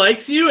really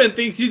likes you and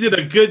thinks you did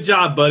a good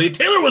job, buddy.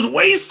 Taylor was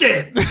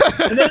wasted,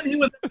 and then he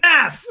was an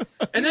ass,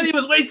 and then he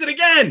was wasted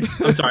again.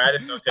 I'm sorry, I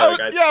didn't know Taylor,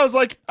 guys. Yeah, I was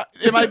like,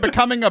 am I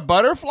becoming a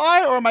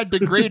butterfly or am I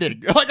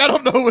degrading? Like, I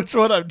don't know which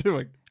one I'm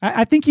doing.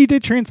 I think you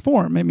did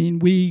transform. I mean,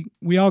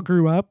 we all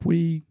grew up.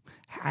 We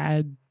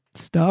had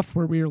stuff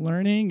where we were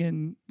learning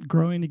and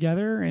growing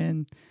together,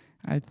 and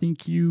I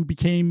think you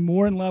became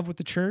more in love with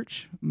the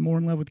church, more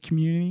in love with the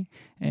community,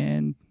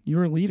 and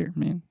you're a leader,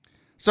 man.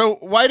 So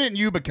why didn't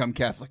you become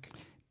Catholic?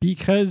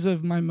 Because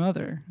of my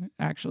mother,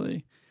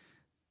 actually.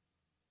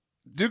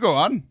 Do go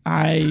on.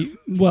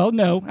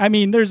 No. I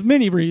mean, there's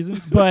many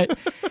reasons, but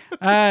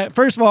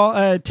first of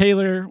all,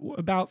 Taylor,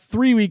 about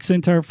 3 weeks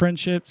into our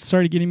friendship,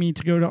 started getting me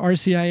to go to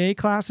RCIA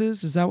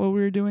classes. Is that what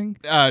we were doing?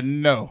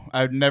 No,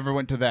 I never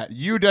went to that.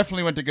 You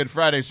definitely went to Good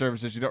Friday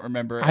services. You don't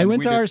remember. I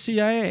went to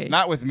RCIA.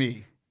 Not with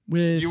me.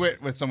 You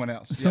went with someone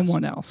else.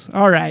 Someone else.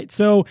 All right.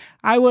 So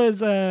I was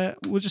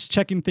just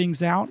checking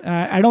things out.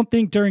 I don't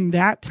think during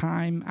that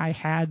time I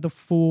had the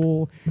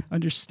full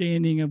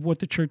understanding of what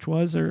the church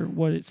was or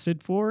what it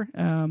stood for.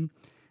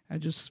 I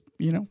just,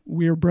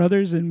 we were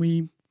brothers and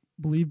we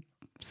believed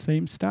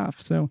same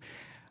stuff. So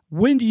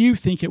when do you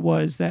think it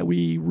was that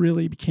we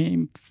really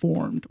became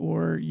formed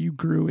or you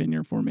grew in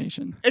your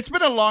formation? It's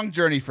been a long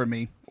journey for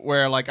me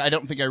where I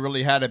don't think I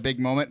really had a big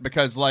moment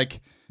because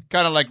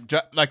kind of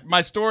like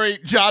my story,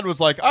 John was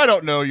like, I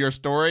don't know your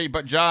story,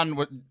 but John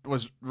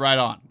was right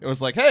on. It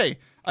was like, hey,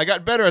 I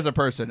got better as a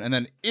person, and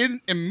then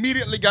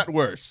immediately got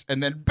worse,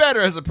 and then better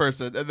as a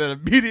person, and then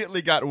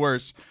immediately got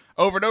worse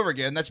over and over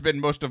again. That's been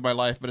most of my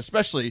life, but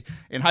especially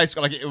in high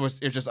school, it was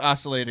just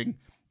oscillating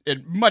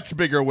in much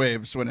bigger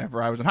waves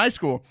whenever I was in high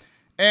school.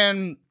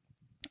 And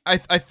I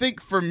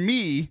think for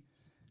me,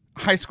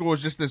 high school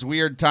was just this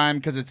weird time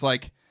because it's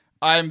like,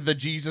 I'm the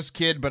Jesus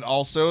kid, but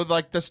also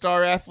the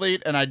star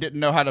athlete, and I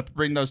didn't know how to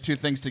bring those two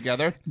things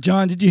together.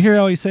 John, did you hear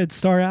how he said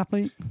star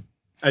athlete?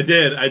 I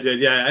did.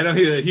 Yeah, I know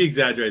he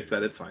exaggerates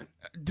that. It's fine.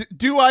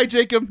 Do I,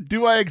 Jacob?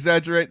 Do I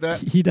exaggerate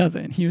that? He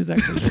doesn't. He was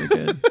actually very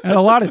good at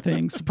a lot of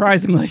things,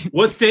 surprisingly.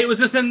 What state was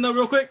this in, though,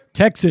 real quick?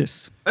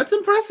 Texas. That's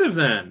impressive,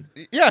 then.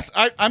 Yes,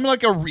 I'm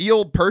like a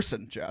real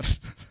person, John.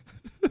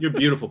 You're a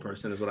beautiful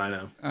person, is what I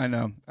know. I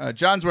know.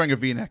 John's wearing a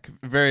V-neck.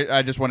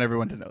 I just want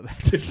everyone to know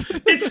that.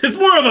 It's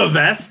more of a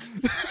vest.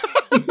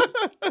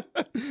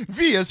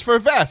 V is for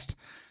vest.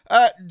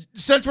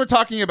 Since we're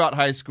talking about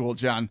high school,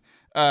 John,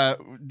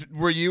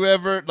 were you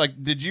ever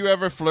did you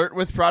ever flirt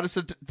with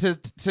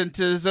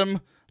Protestantism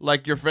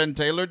like your friend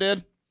Taylor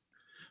did?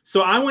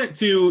 So I went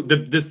to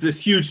this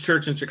huge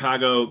church in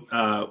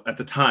Chicago at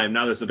the time.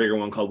 Now there's a bigger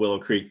one called Willow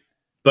Creek,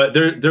 but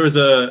there was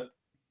a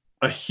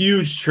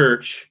huge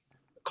church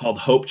called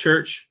Hope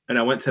Church, and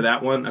I went to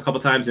that one a couple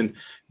times, and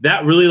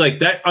that really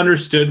that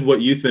understood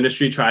what youth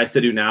ministry tries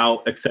to do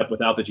now, except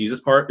without the Jesus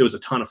part. It was a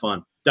ton of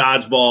fun.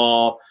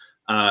 Dodgeball,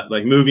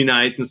 movie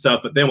nights and stuff,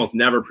 but they almost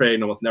never prayed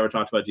and almost never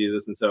talked about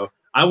Jesus. And so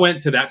I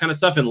went to that kind of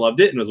stuff and loved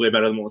it, and it was way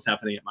better than what was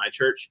happening at my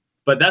church.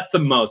 But that's the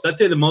most. I'd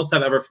say the most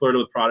I've ever flirted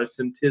with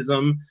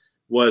Protestantism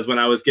was when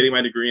I was getting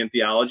my degree in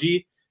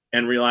theology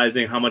and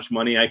realizing how much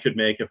money I could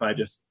make if I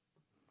just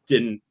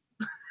didn't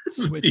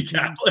be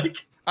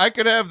Catholic. I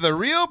could have the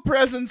real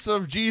presence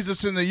of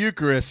Jesus in the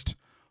Eucharist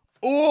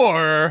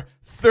or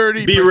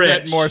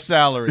 30% more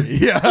salary.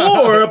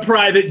 Yeah. Or a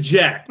private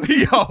jet.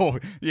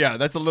 Yeah,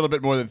 that's a little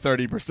bit more than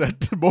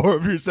 30% more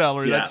of your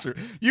salary. Yeah. That's true.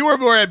 You were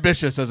more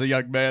ambitious as a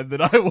young man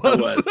than I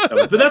was. I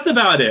was. But that's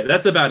about it.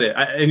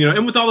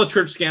 And with all the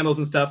church scandals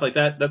and stuff like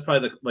that, that's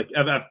probably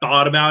I've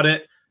thought about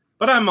it,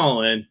 but I'm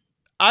all in.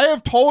 I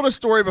have told a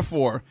story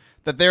before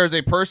that there is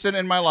a person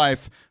in my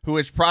life who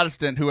is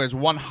Protestant who has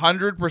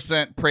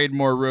 100% prayed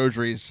more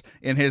rosaries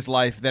in his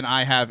life than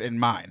I have in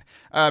mine.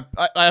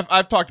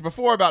 I've talked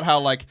before about how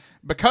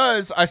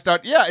because I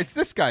start, it's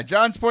this guy.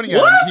 John's pointing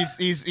at him.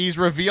 He's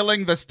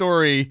revealing the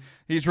story.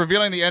 He's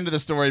revealing the end of the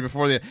story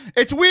before the.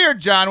 It's weird,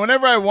 John.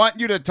 Whenever I want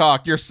you to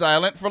talk, you're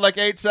silent for like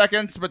 8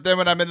 seconds. But then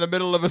when I'm in the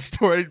middle of a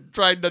story,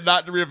 trying to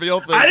not reveal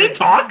things, I didn't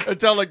talk. And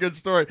tell a good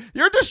story.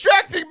 You're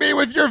distracting me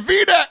with your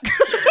V-neck.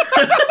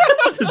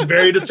 This is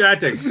very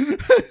distracting.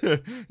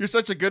 You're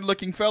such a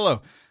good-looking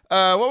fellow.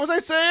 What was I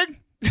saying?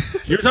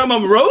 You're talking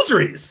about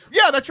rosaries.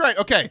 Yeah, that's right.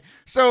 Okay.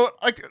 So,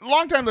 like,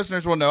 longtime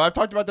listeners will know, I've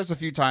talked about this a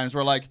few times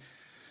where, like,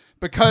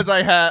 because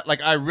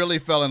I really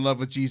fell in love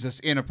with Jesus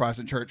in a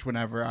Protestant church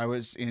whenever I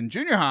was in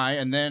junior high,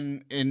 and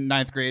then in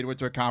 9th grade went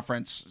to a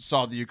conference,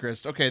 saw the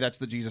Eucharist. Okay, that's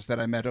the Jesus that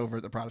I met over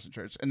at the Protestant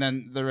church. And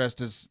then the rest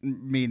is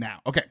me now.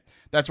 Okay.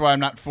 That's why I'm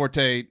not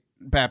Forte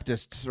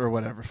Baptist or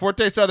whatever.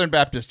 Forte Southern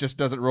Baptist just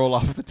doesn't roll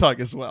off the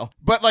tongue as well.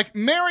 But like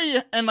Mary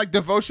and like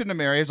devotion to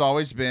Mary has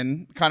always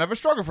been kind of a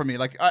struggle for me.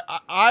 Like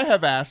I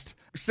have asked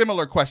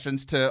similar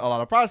questions to a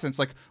lot of Protestants,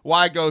 like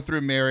why go through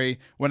Mary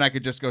when I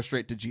could just go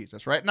straight to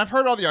Jesus, right? And I've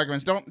heard all the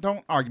arguments.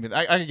 Don't argue with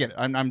it. I get it.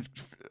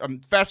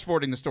 I'm fast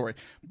forwarding the story,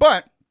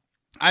 but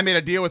I made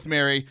a deal with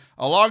Mary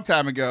a long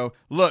time ago.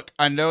 Look,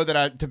 I know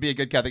that to be a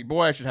good Catholic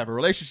boy, I should have a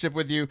relationship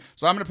with you.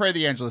 So I'm going to pray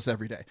the Angelus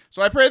every day.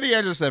 So I pray the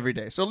Angelus every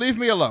day. So leave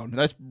me alone.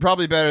 That's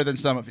probably better than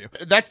some of you.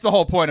 That's the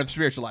whole point of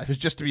spiritual life, is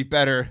just to be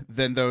better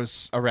than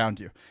those around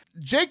you.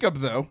 Jacob,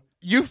 though,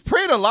 you've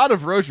prayed a lot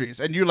of rosaries,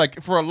 and you,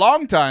 like, for a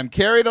long time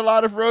carried a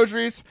lot of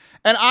rosaries.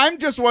 And I'm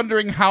just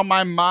wondering how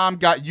my mom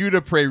got you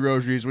to pray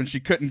rosaries when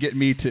she couldn't get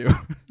me to.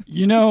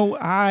 You know,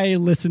 I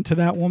listened to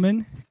that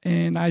woman,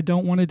 and I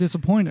don't want to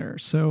disappoint her,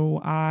 so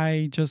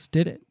I just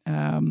did it.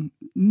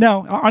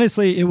 No,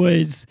 honestly, it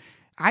was,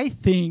 I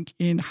think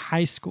in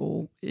high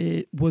school,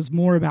 it was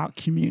more about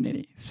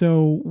community.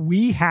 So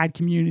we had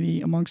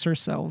community amongst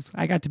ourselves.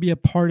 I got to be a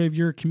part of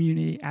your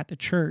community at the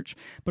church,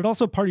 but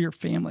also part of your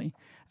family.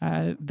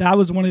 That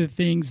was one of the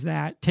things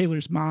that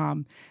Taylor's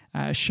mom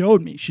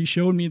showed me. She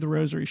showed me the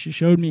rosary. She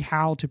showed me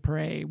how to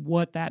pray,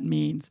 what that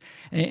means.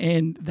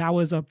 And that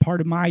was a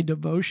part of my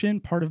devotion,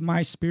 part of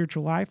my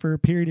spiritual life for a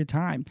period of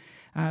time.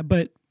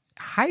 But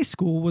high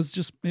school was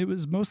it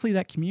was mostly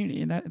that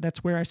community. And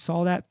that's where I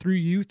saw that through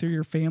you, through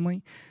your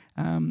family.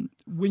 When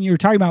you were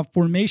talking about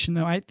formation,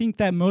 though, I think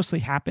that mostly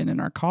happened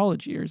in our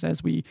college years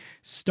as we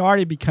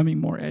started becoming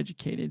more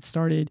educated,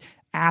 started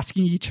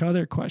asking each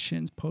other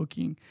questions,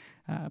 poking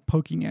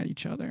at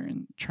each other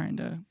and trying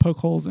to poke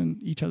holes in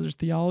each other's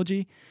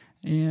theology.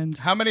 And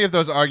how many of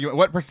those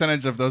what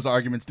percentage of those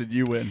arguments did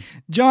you win?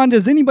 John,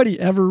 does anybody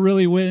ever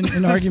really win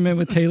an argument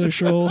with Taylor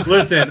Schroll?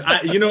 Listen,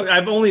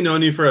 I've only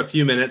known you for a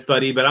few minutes,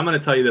 buddy, but I'm going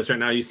to tell you this right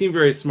now. You seem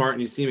very smart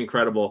and you seem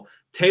incredible.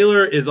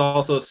 Taylor is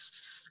also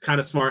kind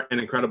of smart and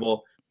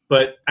incredible,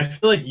 but I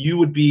feel like you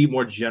would be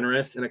more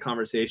generous in a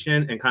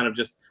conversation and kind of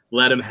just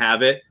let him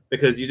have it,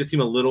 because you just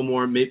seem a little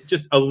more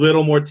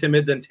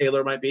timid than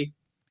Taylor might be.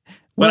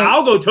 But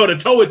I'll go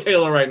toe-to-toe with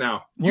Taylor right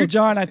now. Well,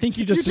 John, I think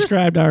you just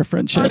described our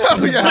friendship. I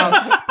know,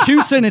 yeah.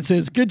 2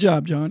 sentences. Good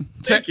job, John.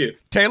 Thank you.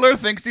 Taylor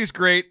thinks he's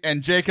great,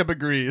 and Jacob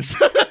agrees.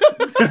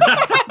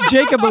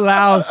 Jacob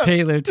allows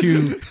Taylor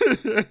to.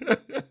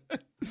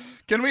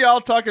 Can we all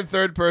talk in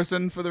third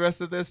person for the rest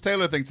of this?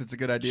 Taylor thinks it's a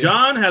good idea.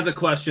 John has a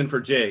question for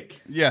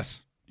Jake.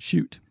 Yes.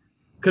 Shoot.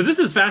 Because this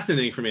is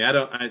fascinating for me.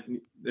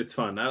 It's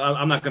fun.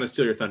 I'm not going to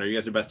steal your thunder. You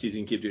guys are besties.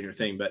 You can keep doing your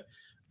thing, but.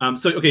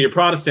 You're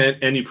Protestant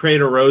and you prayed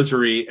a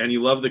rosary and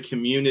you love the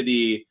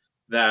community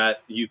that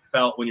you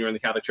felt when you were in the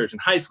Catholic Church in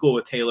high school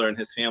with Taylor and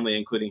his family,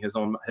 including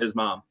his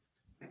mom.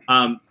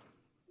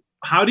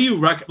 How do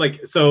you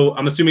so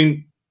I'm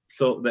assuming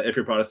that if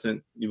you're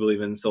Protestant, you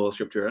believe in sola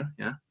scriptura.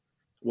 Yeah.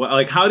 Well,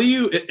 like, how do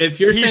you, if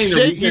you're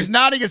saying he's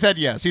nodding his head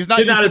yes. He's not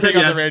used to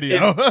being on the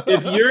radio.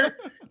 If your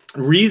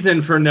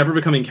reason for never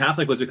becoming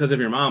Catholic was because of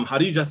your mom, how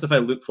do you justify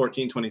Luke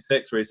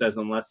 14:26, where he says,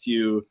 if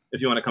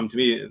you want to come to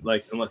me,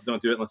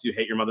 don't do it unless you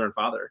hate your mother and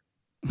father?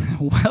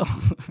 Well,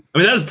 I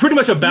mean, that was pretty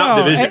much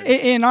about division.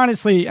 And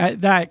honestly,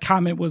 that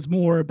comment was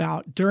more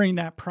about during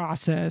that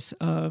process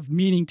of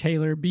meeting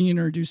Taylor, being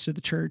introduced to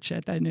the church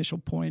at that initial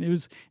point.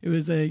 It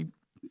was a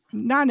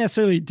not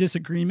necessarily a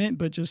disagreement,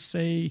 but just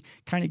a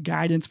kind of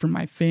guidance from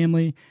my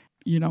family,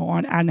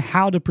 on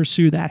how to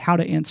pursue that, how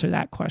to answer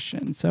that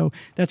question. So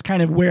that's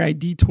kind of where I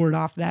detoured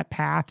off that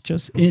path,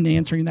 just in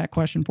answering that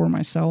question for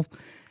myself.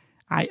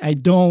 I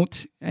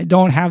don't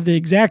have the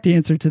exact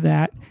answer to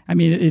that. I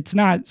mean, it's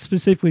not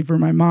specifically for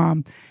my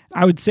mom.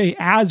 I would say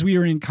as we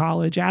were in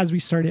college, as we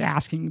started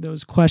asking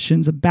those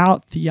questions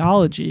about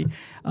theology,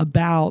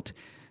 about,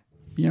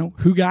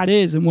 who God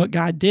is and what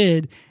God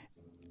did,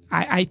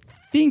 I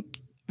think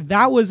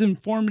that was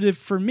informative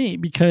for me,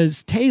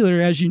 because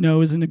Taylor, as you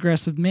know, is an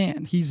aggressive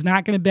man. He's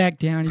not going to back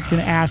down. He's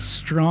going to ask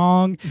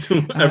strong,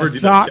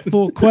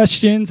 thoughtful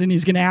questions, and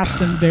he's going to ask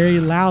them very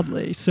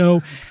loudly.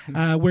 So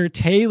where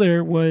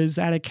Taylor was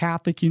at a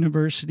Catholic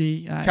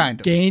university,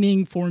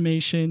 gaining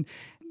formation,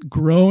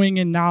 growing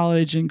in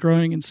knowledge and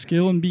growing in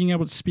skill and being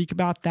able to speak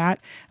about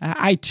that,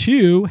 I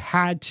too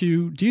had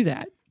to do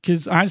that.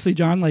 Because honestly,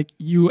 John,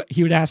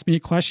 he would ask me a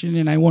question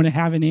and I want to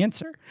have an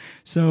answer.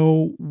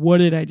 So what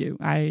did I do?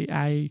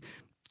 I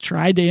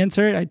tried to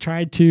answer it. I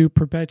tried to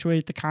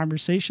perpetuate the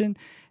conversation.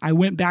 I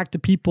went back to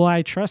people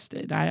I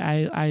trusted.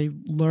 I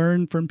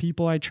learned from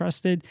people I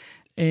trusted.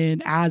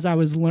 And as I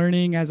was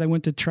learning, as I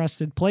went to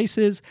trusted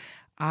places,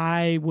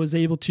 I was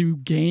able to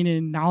gain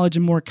in knowledge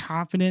and more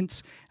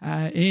confidence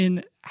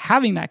in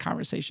having that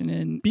conversation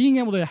and being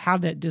able to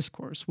have that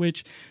discourse,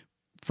 which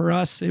for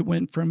us, it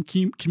went from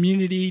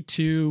community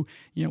to,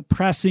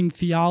 pressing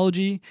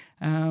theology.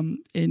 And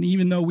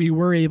even though we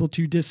were able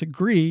to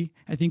disagree,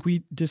 I think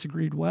we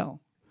disagreed well.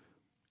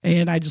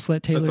 And I just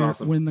let Taylor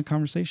win the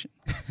conversation.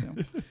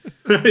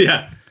 So.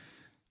 Yeah.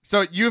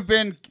 So you've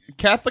been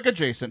Catholic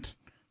adjacent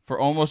for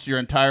almost your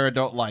entire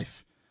adult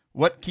life.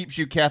 What keeps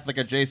you Catholic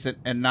adjacent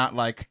and not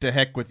like to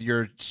heck with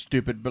your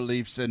stupid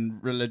beliefs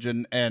and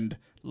religion and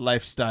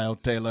lifestyle,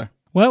 Taylor?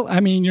 Well, I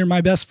mean, you're my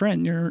best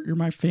friend. You're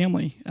my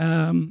family.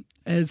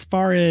 As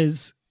far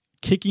as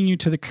kicking you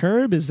to the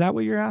curb, is that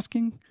what you're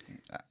asking?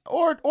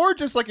 Or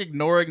just like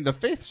ignoring the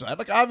faith side.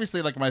 Like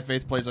obviously, like my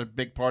faith plays a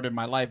big part in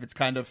my life. It's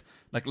kind of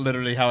like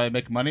literally how I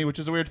make money, which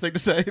is a weird thing to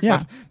say.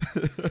 Yeah.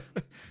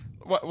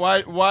 But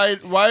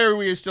why are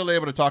we still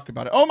able to talk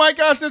about it? Oh my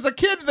gosh, there's a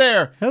kid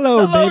there.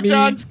 Hello, baby.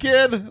 John's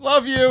kid.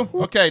 Love you.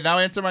 Okay, now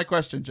answer my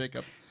question,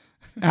 Jacob.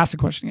 Ask the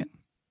question again.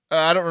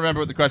 I don't remember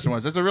what the question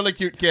was. There's a really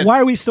cute kid. Why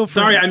are we still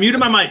friends? Sorry, I muted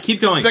my mic.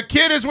 Keep going. The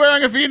kid is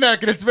wearing a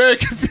V-neck, and it's very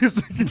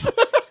confusing.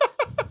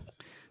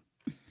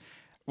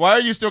 Why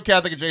are you still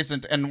Catholic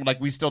adjacent, and like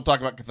we still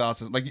talk about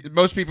Catholicism? Like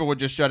most people would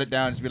just shut it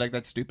down and just be like,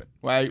 "That's stupid."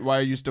 Why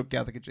are you still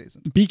Catholic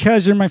adjacent?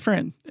 Because you're my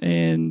friend,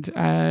 and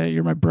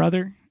you're my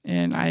brother,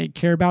 and I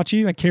care about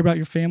you. I care about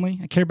your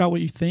family. I care about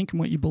what you think and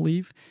what you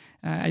believe.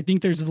 I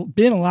think there's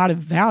been a lot of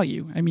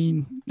value. I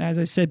mean, as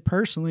I said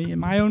personally, in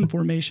my own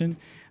formation,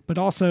 but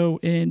also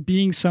in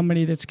being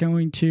somebody that's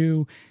going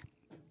to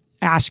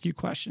ask you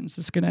questions.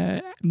 It's going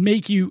to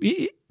make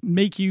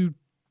you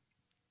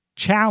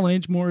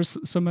challenge more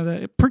some of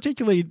the,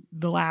 particularly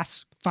the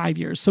last 5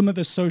 years, some of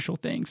the social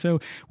things. So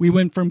we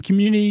went from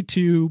community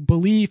to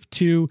belief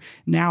to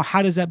now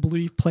how does that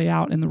belief play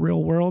out in the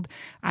real world?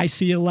 I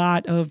see a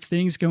lot of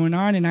things going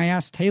on, and I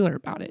asked Taylor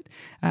about it.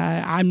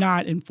 I'm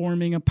not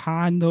informing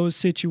upon those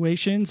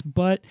situations,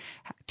 but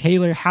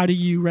Taylor, how do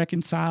you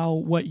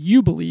reconcile what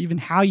you believe and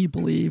how you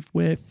believe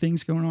with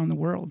things going on in the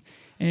world?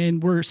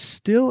 And we're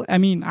still,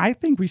 I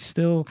think we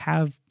still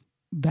have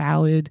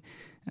valid,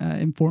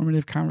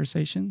 informative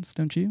conversations,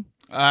 don't you?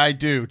 I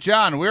do.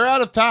 John, we're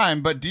out of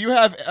time, but do you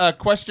have a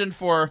question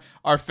for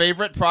our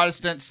favorite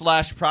Protestant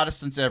 /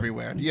 Protestants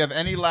everywhere? Do you have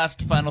any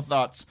last final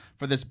thoughts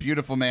for this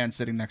beautiful man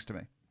sitting next to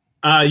me?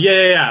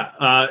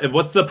 Yeah.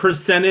 What's the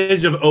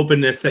percentage of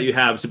openness that you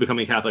have to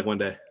becoming Catholic one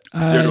day?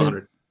 0 to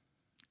 100.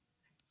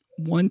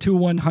 1 to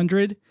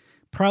 100,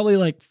 probably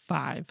like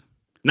 5.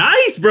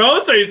 Nice,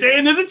 bro. So you're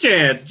saying there's a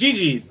chance.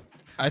 GG's.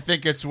 I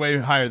think it's way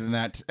higher than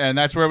that, and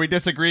that's where we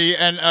disagree.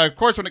 And of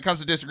course, when it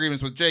comes to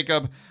disagreements with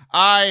Jacob,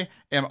 I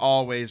am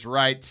always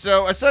right.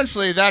 So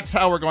essentially, that's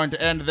how we're going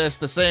to end this,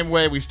 the same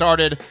way we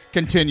started,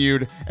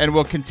 continued, and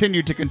will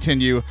continue to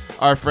continue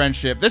our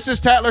friendship. This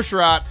is Tatler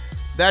Sherratt,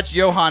 that's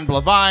Johan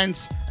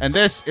Blavines, and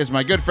this is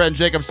my good friend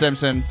Jacob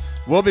Simpson.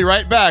 We'll be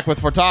right back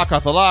with Fortalk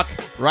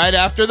Hathalak right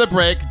after the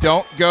break.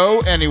 Don't go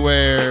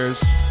anywheres.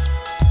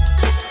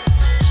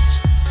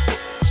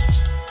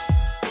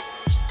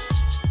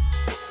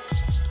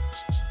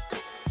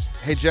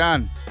 Hey,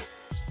 John.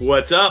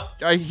 What's up?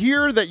 I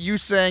hear that you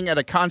sang at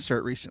a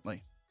concert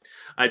recently.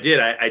 I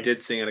did. I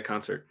did sing at a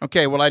concert.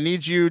 Okay, well, I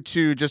need you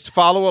to just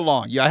follow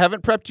along. Yeah, I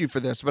haven't prepped you for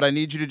this, but I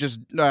need you to just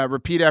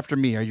repeat after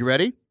me. Are you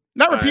ready?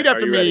 Not repeat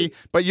after me, ready?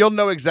 But you'll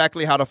know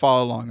exactly how to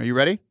follow along. Are you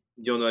ready?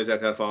 You'll know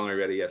exactly how to follow along. Are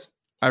you ready? Yes.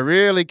 I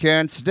really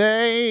can't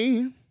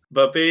stay.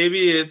 But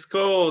baby, it's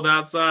cold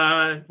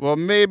outside. Well,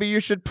 maybe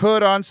you should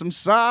put on some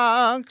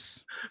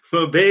socks.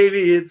 But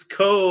baby, it's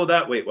cold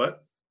out. Wait,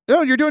 what?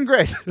 No, you're doing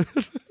great.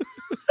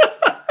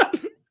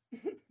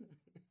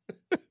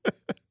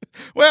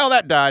 Well,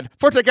 that died.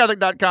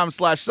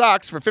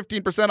 ForteCatholic.com/socks for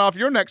 15% off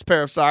your next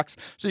pair of socks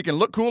so you can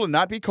look cool and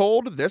not be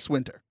cold this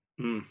winter.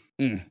 Welcome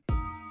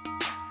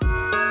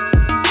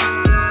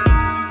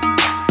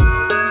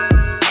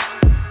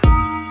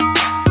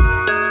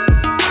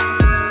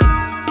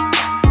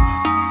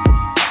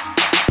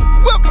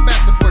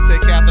back to Forte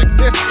Catholic.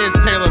 This is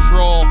Taylor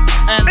Schroll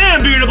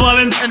and Beard of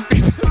Blevins.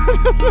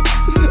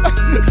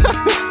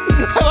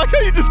 I like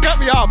how you just cut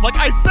me off. Like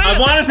I said, I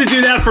wanted to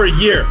do that for a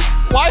year.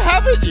 Why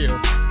haven't you?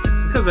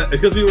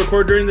 Because we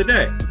record during the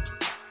day.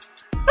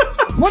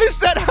 What does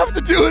that have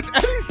to do with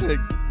anything?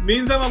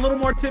 Means I'm a little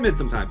more timid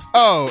sometimes.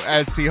 Oh,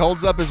 as he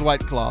holds up his White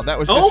Claw. That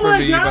was just for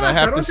me, but I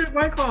have to. Drink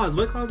White Claws.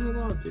 White Claws in the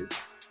laws, dude.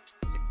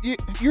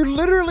 You're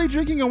literally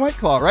drinking a White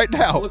Claw right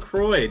now.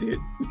 LaCroix, dude.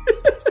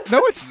 No,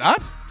 it's not.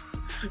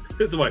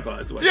 It's a White Claw.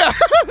 It's a White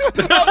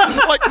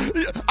Claw.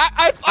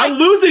 I'm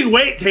losing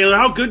weight, Taylor.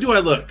 How good do I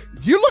look?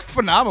 You look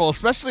phenomenal,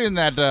 especially in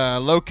that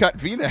low-cut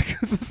V-neck.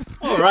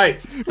 All right.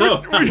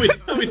 So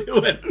how we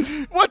doing?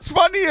 What's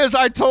funny is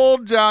I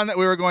told John that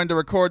we were going to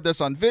record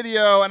this on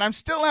video, and I'm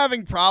still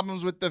having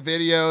problems with the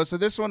video, so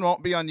this one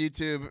won't be on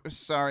YouTube.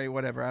 Sorry,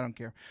 whatever. I don't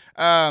care.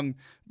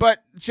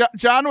 But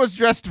John was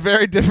dressed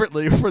very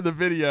differently for the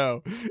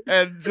video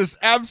and just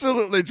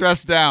absolutely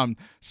dressed down.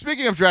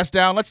 Speaking of dressed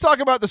down, let's talk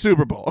about the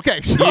Super Bowl. Okay.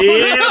 So,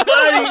 Yeah,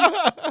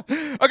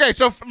 buddy. okay,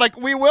 so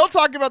we will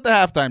talk about the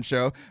halftime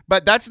show,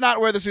 but that's not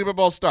where the Super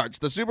Bowl starts.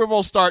 The Super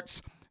Bowl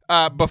starts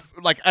at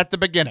the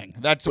beginning.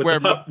 That's with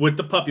where with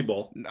the Puppy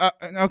Bowl.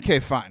 Okay,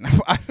 fine.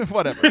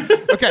 Whatever.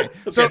 Okay.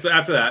 So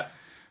after that,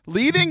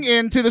 leading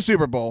into the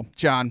Super Bowl,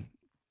 John,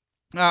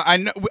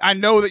 I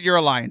know that you're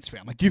a Lions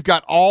fan. Like you've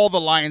got all the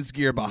Lions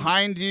gear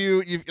behind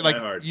you.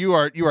 You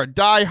are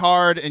die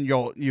hard, and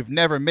you've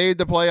never made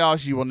the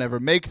playoffs. You will never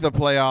make the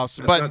playoffs.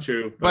 That's not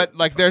true. But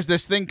like there's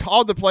this thing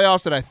called the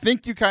playoffs that I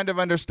think you kind of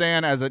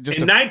understand as in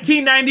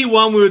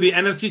 1991 we were the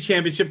NFC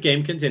Championship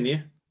game. Continue.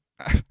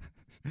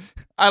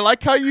 I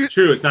like how you.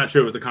 True, it's not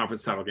true. It was a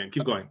conference title game.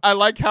 Keep going. I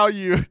like how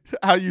you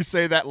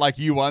say that like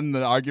you won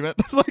the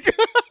argument. Like.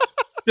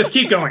 Just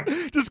keep going.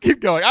 Just keep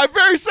going. I'm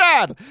very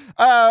sad.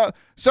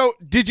 So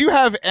did you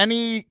have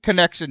any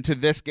connection to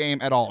this game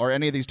at all or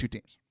any of these two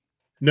teams?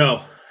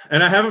 No.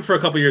 And I haven't for a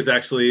couple years,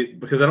 actually,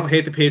 because I don't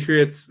hate the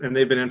Patriots, and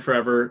they've been in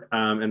forever.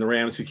 And the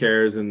Rams, who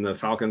cares? And the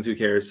Falcons, who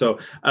cares? So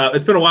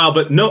it's been a while.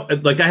 But no,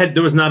 like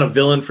there was not a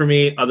villain for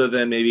me other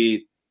than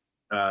maybe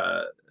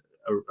a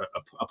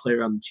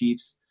player on the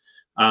Chiefs.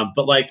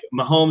 But like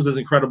Mahomes is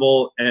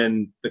incredible,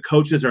 and the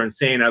coaches are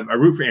insane. I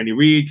root for Andy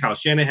Reid. Kyle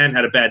Shanahan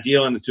had a bad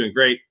deal and is doing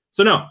great.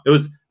 So no,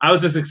 I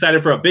was just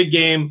excited for a big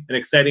game, an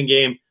exciting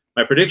game.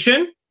 My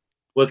prediction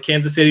was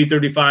Kansas City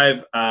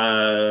 35,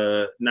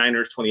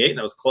 Niners 28, and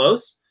that was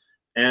close.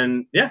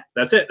 And yeah,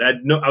 that's it.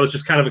 I was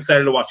just kind of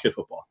excited to watch good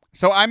football.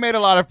 So I made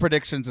a lot of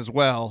predictions as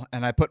well,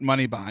 and I put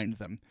money behind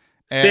them.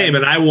 Same,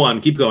 and I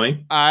won. Keep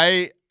going.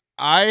 I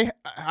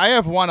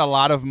have won a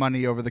lot of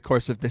money over the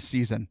course of this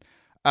season.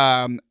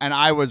 And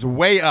I was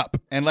way up,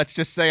 and let's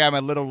just say I'm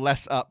a little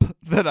less up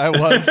than I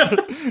was.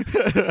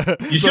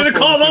 You should have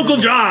called Uncle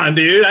John,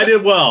 dude. I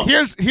did well.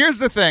 Here's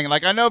the thing.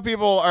 Like, I know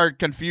people are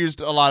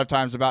confused a lot of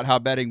times about how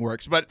betting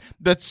works, but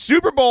the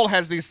Super Bowl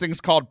has these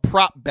things called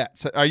prop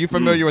bets. Are you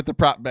familiar with the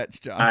prop bets,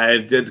 John? I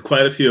did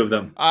quite a few of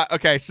them.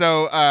 Okay,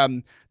 so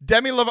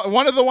Demi Lovato,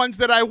 one of the ones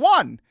that I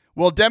won.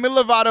 Will Demi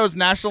Lovato's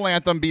national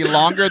anthem be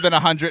longer than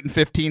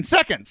 115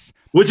 seconds?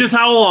 Which is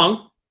how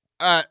long?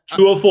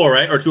 204,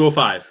 right? Or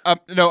 205?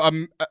 No,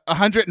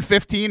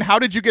 115. How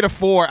did you get a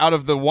 4 out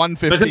of the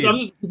 115?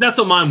 Because that's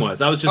what mine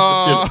was. I was just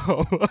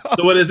assuming.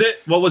 So what is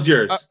it? What was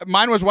yours?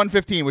 Mine was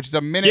 115, which is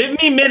a minute.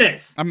 Give me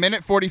minutes. A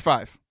minute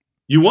 45.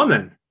 You won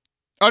then.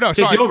 Oh no,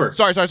 Take sorry. it over.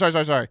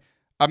 Sorry.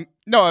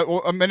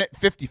 No, a minute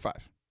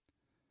 55.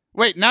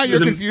 Wait, now you're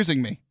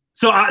confusing me.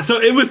 So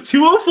it was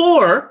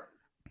 204.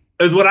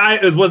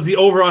 Was the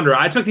over under.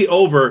 I took the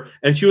over,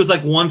 and she was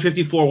like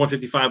 154,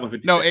 155,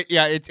 156. No,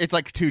 it's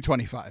like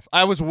 225.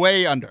 I was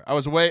way under. I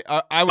was way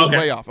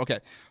off. Okay.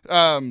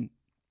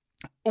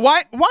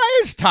 Why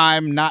is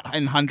time not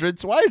in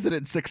hundreds? Why is it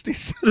in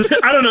 60s?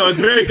 I don't know. It's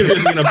very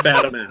confusing and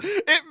bad at math.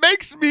 It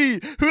makes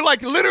me, who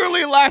like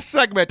literally last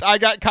segment, I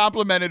got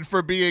complimented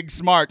for being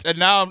smart, and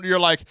now you're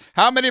like,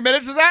 how many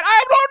minutes is that?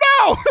 I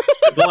don't know.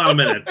 It's a lot of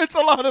minutes. It's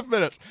a lot of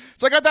minutes.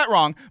 So I got that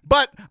wrong,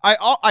 but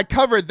I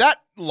covered that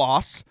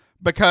loss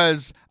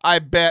because I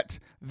bet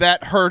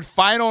that her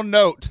final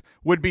note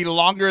would be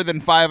longer than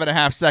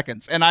 5.5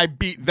 seconds, and I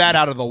beat that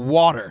out of the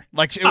water.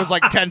 Like it was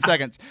like 10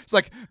 seconds. It's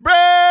like brave.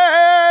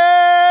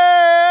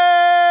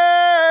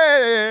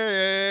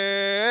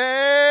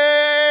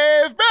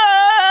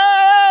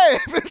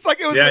 It's like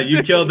it was. Yeah, ridiculous.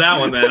 You killed that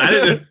one. Then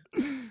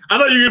I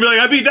thought you were gonna be like,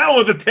 I beat that one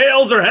with the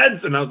tails or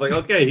heads, and I was like,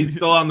 okay, he's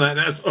still on that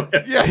national.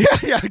 Yeah,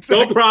 exactly.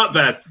 No prop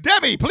bets.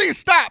 Demi, please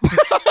stop.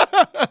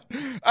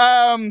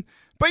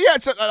 But yeah,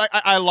 so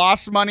I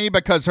lost money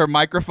because her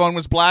microphone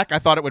was black. I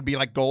thought it would be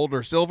like gold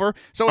or silver.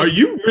 So are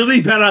you really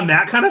bet on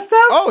that kind of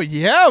stuff? Oh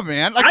yeah,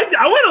 man. Like,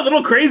 I went a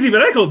little crazy,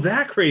 but I go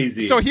that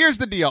crazy. So here's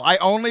the deal. I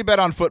only bet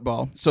on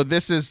football. So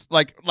this is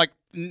like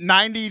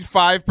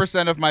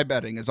 95% of my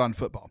betting is on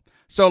football.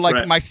 So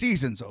like my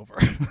season's over.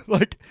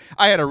 Like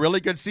I had a really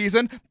good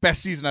season,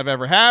 best season I've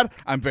ever had.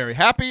 I'm very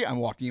happy. I'm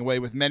walking away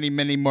with many,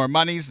 many more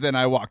monies than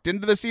I walked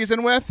into the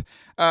season with.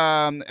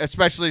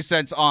 Especially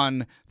since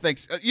on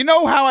thanks. You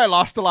know how I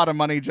lost a lot of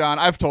money, John?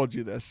 I've told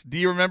you this. Do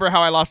you remember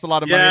how I lost a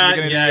lot of money at the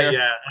beginning of the year?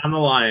 Yeah, on the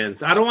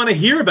Lions. I don't want to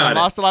hear about it.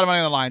 I lost a lot of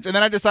money on the Lions, and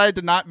then I decided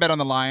to not bet on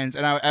the Lions.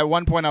 And at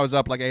one point, I was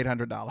up like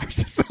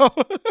 $800. So,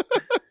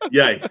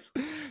 yikes.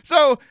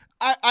 So.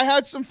 I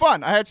had some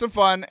fun.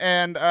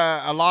 And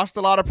I lost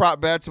a lot of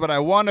prop bets, but I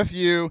won a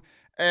few,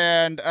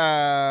 and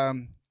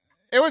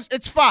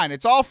it's fine.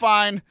 It's all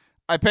fine.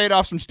 I paid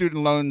off some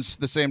student loans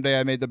the same day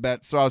I made the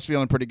bet, so I was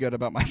feeling pretty good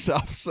about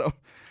myself. So,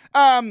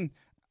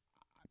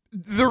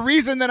 the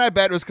reason that I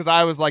bet was because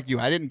I was like you.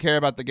 I didn't care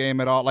about the game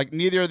at all. Like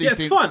neither of these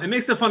teams. It's fun. It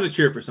makes it fun to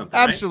cheer for something.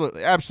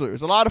 Absolutely. It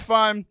was a lot of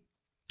fun.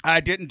 I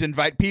didn't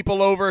invite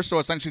people over, so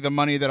essentially the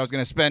money that I was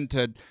going to spend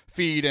to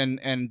feed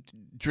and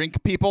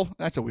drink people,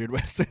 that's a weird way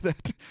to say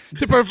that,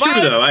 to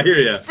provide True, though. I hear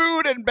you.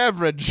 food and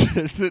beverage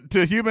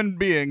to human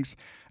beings,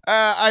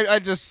 I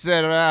just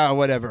said,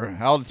 whatever,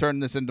 I'll turn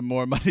this into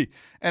more money,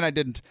 and I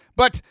didn't.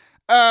 But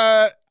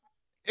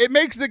it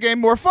makes the game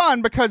more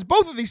fun because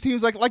both of these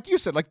teams, like you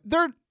said, like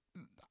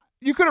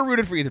you could have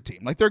rooted for either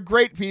team. Like, they're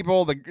great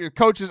people. The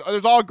coaches,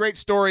 there's all great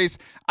stories.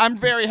 I'm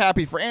very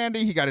happy for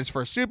Andy. He got his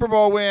first Super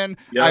Bowl win.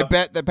 Yep. I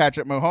bet that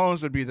Patrick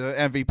Mahomes would be the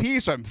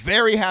MVP, so I'm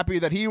very happy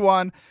that he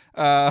won.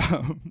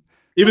 Even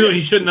though he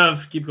shouldn't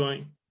have. Keep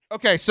going.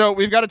 Okay, so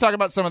we've got to talk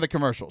about some of the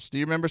commercials. Do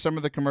you remember some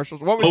of the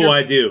commercials?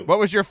 I do. What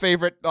was your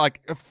favorite,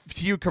 like, a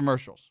few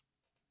commercials?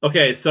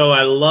 Okay, so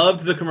I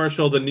loved the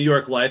commercial, the New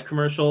York Life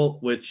commercial,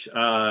 which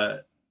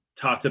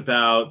talked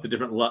about the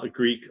different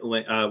Greek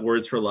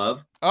words for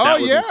love. Oh,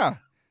 yeah.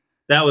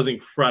 That was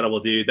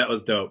incredible, dude. That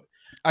was dope.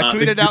 I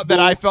tweeted out that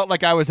I felt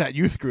like I was at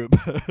youth group.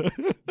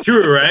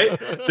 True, right?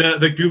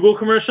 The Google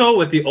commercial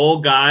with the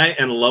old guy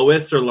and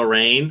Lois or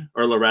Lorraine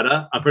or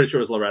Loretta. I'm pretty sure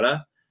it was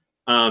Loretta.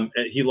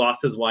 He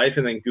lost his wife,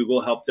 and then Google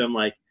helped him,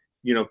 like,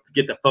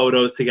 get the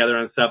photos together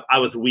and stuff. I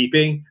was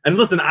weeping. And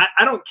listen, I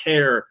don't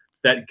care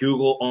that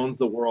Google owns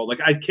the world.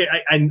 Like,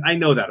 I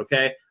know that,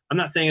 okay? I'm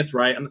not saying it's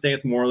right. I'm not saying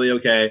it's morally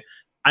okay.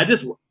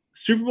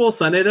 Super Bowl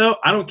Sunday, though,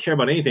 I don't care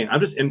about anything. I'm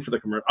just in for the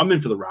commercial. I'm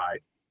in for the ride.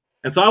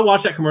 And so I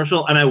watched that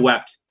commercial and I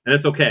wept, and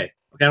it's okay.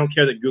 Okay, I don't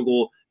care that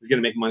Google is going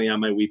to make money on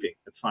my weeping.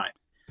 It's fine.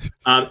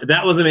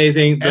 That was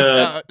amazing.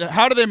 How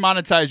do they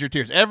monetize your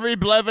tears? Every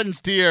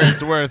Blevins tear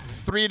is worth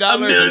 $3 $1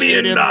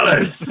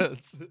 million.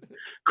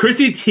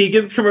 Chrissy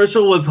Teigen's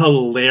commercial was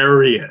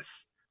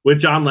hilarious with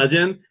John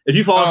Legend. If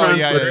you follow her on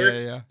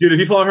Twitter, dude, if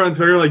you follow her on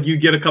Twitter, like, you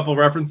get a couple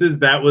references.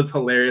 That was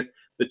hilarious.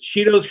 The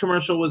Cheetos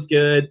commercial was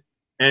good.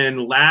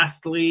 And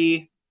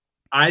lastly,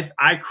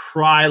 I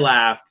cry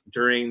laughed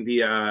during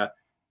the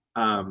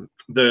oh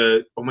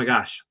my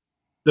gosh,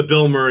 the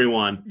Bill Murray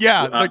one.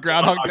 Yeah, the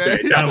Groundhog Day.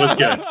 That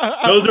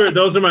was good.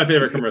 Those are my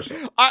favorite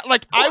commercials.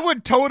 I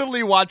would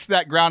totally watch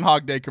that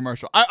Groundhog Day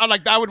commercial.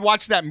 I would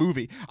watch that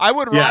movie. I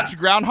would watch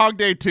Groundhog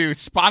Day 2,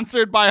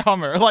 sponsored by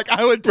Hummer. Like,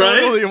 I would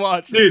totally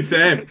watch. Dude,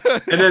 same.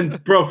 And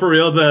then, bro, for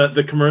real,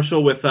 the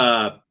commercial with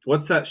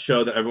what's that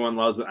show that everyone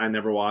loves but I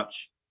never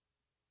watch?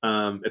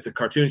 It's a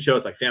cartoon show.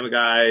 It's like Family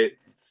Guy.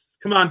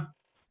 Come on.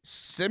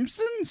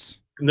 Simpsons?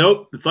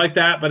 Nope. It's like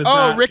that, but it's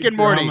not. Rick and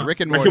Morty. Rick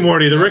and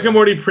Morty. The Rick and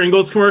Morty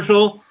Pringles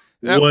commercial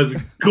was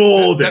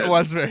golden. That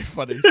was very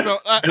funny. So,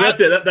 and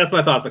that's it. That's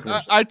my thoughts on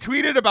commercials. I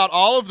tweeted about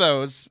all of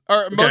those,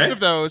 or most of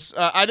those.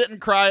 I didn't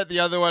cry at the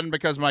other one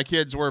because my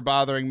kids were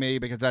bothering me,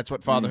 because that's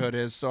what fatherhood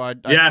is. So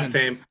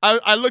same.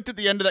 I looked at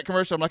the end of that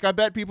commercial. I'm like, I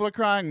bet people are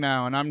crying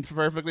now, and I'm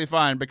perfectly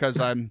fine because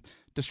I'm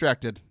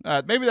distracted.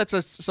 Maybe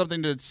that's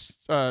something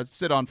to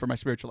sit on for my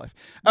spiritual life.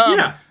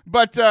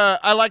 But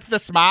I liked the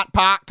Smart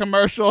Pot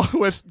commercial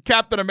with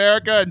Captain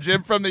America and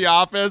Jim from The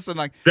Office, and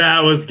like,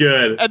 that was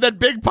good. And then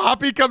Big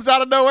Papi comes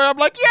out of nowhere. I'm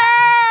like,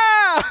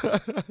 yeah,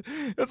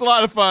 it's a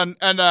lot of fun.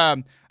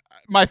 And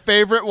my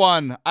favorite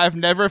one, I've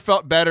never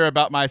felt better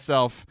about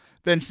myself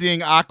than seeing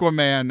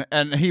Aquaman,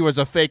 and he was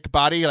a fake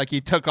body. Like, he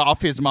took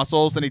off his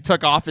muscles and he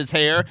took off his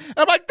hair. And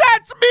I'm like,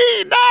 that's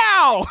me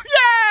now!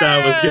 Yay!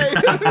 That was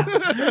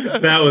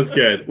good. That was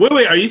good.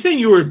 Wait, are you saying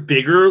you were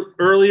bigger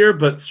earlier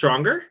but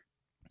stronger?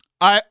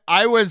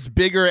 I was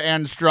bigger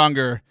and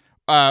stronger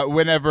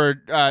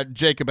whenever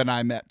Jacob and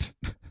I met.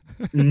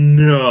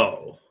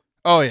 No.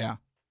 Oh, yeah.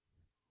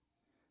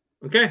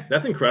 Okay,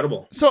 that's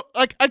incredible. So,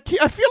 like, I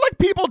feel like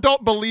people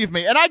don't believe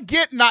me, and I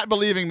get not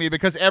believing me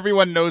because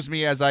everyone knows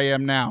me as I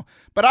am now.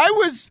 But I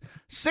was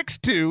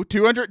 6'2",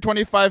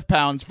 225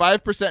 pounds,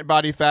 5%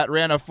 body fat,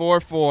 ran a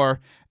 4.4,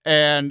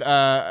 and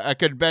I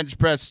could bench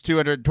press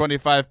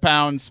 225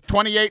 pounds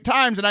 28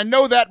 times, and I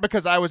know that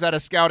because I was at a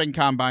scouting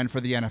combine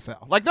for the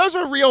NFL. Like, those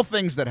are real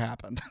things that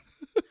happened.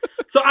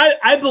 So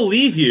I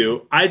believe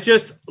you. I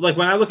just, like,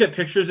 when I look at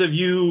pictures of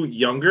you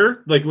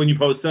younger, like when you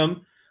post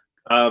them,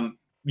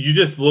 you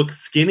just look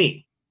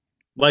skinny.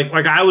 Like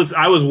I was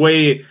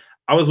way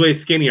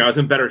skinnier. I was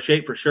in better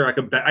shape for sure. I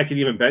could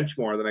even bench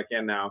more than I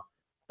can now,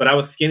 but I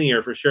was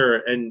skinnier for sure.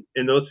 And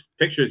in those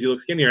pictures, you look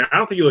skinnier. I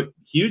don't think you look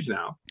huge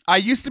now. I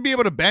used to be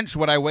able to bench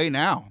what I weigh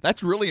now.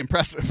 That's really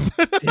impressive.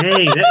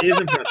 Dang, that is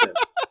impressive.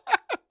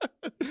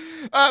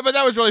 But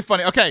that was really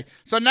funny. Okay,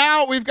 so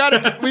now we've got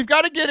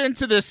to get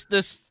into this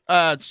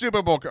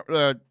Super Bowl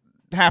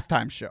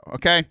halftime show.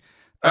 Okay,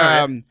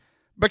 right.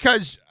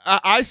 Because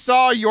I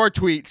saw your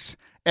tweets.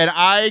 And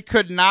I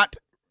could not.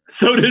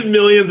 So did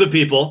millions of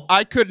people.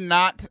 I could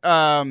not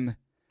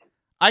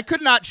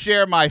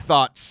share my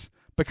thoughts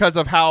because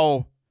of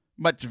how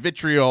much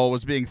vitriol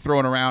was being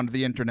thrown around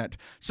the internet.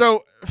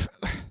 So,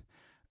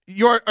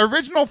 your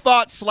original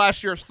thoughts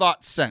 / your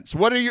thoughts sense.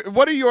 What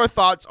are your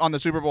thoughts on the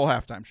Super Bowl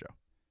halftime show?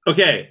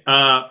 Okay,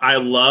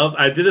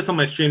 I did this on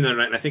my stream the other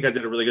night, and I think I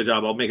did a really good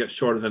job. I'll make it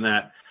shorter than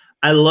that.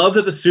 I love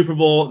that the Super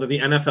Bowl, that the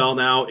NFL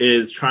now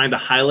is trying to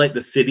highlight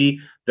the city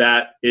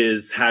that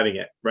is having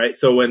it, right?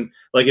 So when,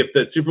 like, if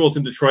the Super Bowl's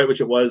in Detroit,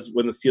 which it was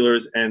when the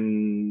Steelers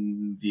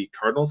and the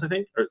Cardinals, I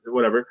think, or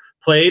whatever,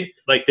 played,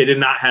 like they did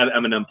not have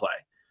Eminem play.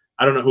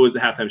 I don't know who was the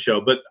halftime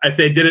show, but if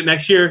they did it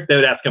next year, they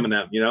would ask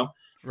Eminem, you know?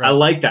 Right. I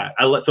like that.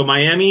 So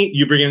Miami,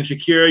 you bring in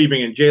Shakira, you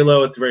bring in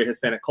J-Lo. It's a very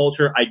Hispanic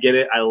culture. I get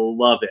it. I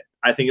love it.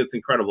 I think it's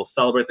incredible.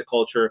 Celebrate the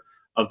culture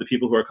of the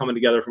people who are coming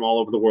together from all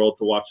over the world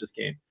to watch this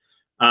game.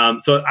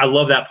 So I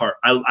love that part.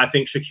 I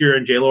think Shakira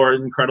and J-Lo are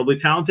incredibly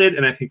talented,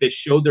 and I think they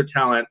showed their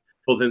talent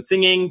both in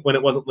singing when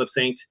it wasn't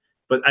lip-synced,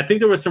 but I think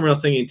there was some real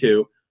singing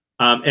too,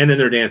 and in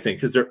their dancing,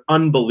 because they're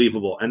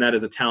unbelievable, and that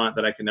is a talent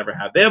that I could never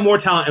have. They have more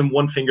talent in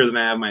one finger than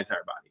I have in my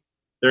entire body.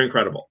 They're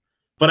incredible.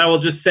 But I will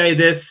just say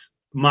this.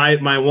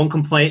 My one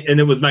complaint, and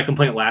it was my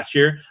complaint last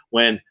year,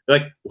 when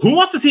like, who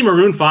wants to see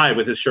Maroon 5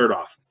 with his shirt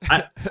off?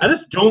 I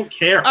just don't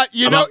care.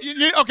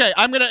 Okay,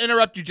 I'm going to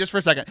interrupt you just for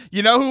a second.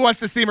 You know who wants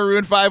to see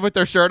Maroon 5 with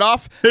their shirt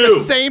off? Who?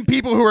 The same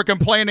people who were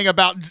complaining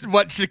about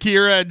what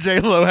Shakira and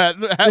J-Lo had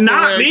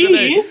Not me.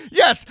 Today.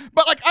 Yes,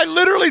 but like I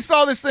literally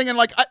saw this thing and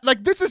like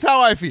this is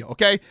how I feel,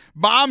 okay?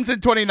 Moms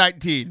in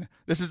 2019.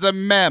 This is a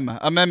meme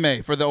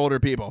for the older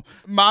people.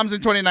 Moms in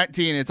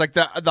 2019, it's like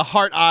the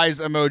heart eyes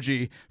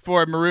emoji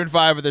for Maroon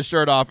 5 with their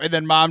shirt off, and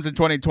then Moms in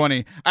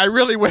 2020. I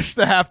really wish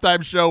the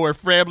halftime show where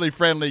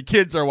family-friendly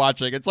kids are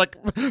watching. It's like,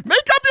 make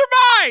up your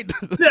mind.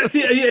 Yeah,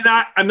 see,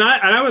 and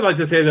I would like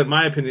to say that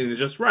my opinion is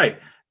just right,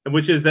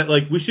 which is that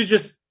like we should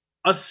just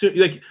assume,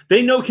 like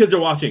they know kids are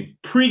watching.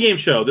 Pre-game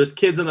show, there's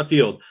kids on the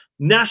field.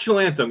 National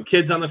anthem,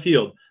 kids on the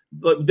field.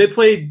 They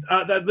played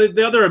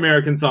the other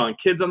American song,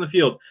 Kids on the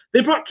Field.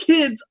 They brought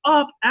kids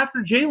up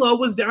after J-Lo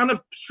was down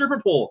a stripper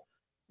pole.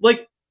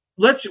 Like,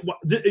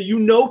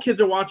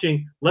 kids are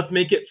watching. Let's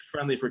make it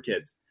friendly for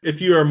kids. If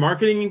you are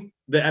marketing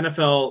the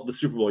NFL, the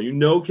Super Bowl,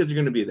 kids are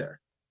going to be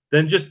there.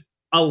 Then just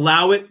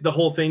allow the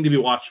whole thing to be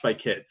watched by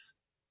kids.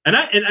 And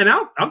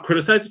I'll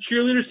criticize the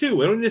cheerleaders too.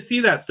 We don't need to see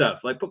that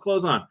stuff. Like, put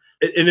clothes on.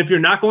 And if you're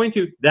not going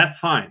to, that's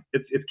fine.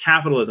 It's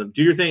capitalism.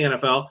 Do your thing,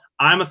 NFL.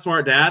 I'm a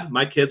smart dad.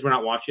 My kids were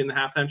not watching the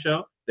halftime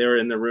show. They were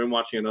in the room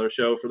watching another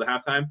show for the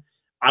halftime.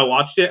 I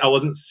watched it. I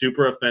wasn't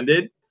super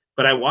offended,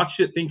 but I watched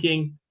it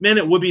thinking, man,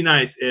 it would be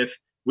nice if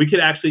we could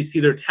actually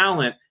see their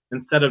talent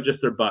instead of just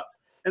their butts.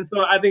 And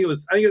so I think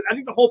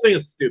the whole thing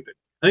is stupid.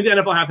 I think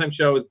the NFL halftime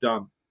show is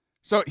dumb.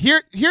 So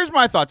here's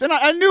my thoughts. And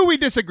I knew we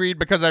disagreed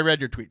because I read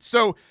your tweets.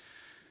 So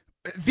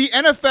the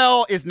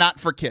NFL is not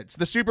for kids.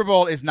 The Super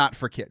Bowl is not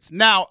for kids.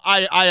 Now,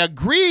 I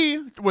agree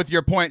with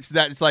your points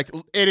that it's like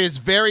it is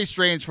very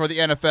strange for the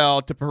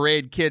NFL to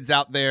parade kids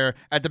out there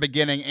at the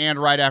beginning and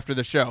right after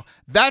the show.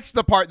 That's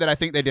the part that I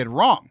think they did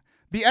wrong.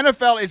 The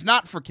NFL is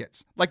not for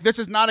kids. Like, this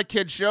is not a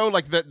kid show.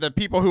 Like, the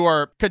people who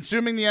are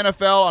consuming the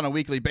NFL on a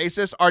weekly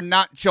basis are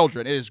not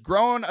children. It is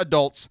grown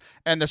adults,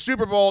 and the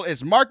Super Bowl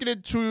is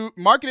marketed to,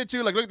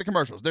 like, look at the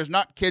commercials. There's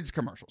not kids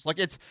commercials. Like,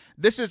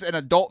 this is an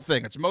adult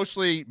thing. It's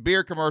mostly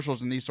beer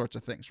commercials and these sorts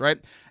of things, right?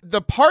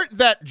 The part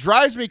that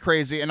drives me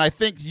crazy, and I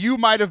think you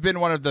might have been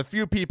one of the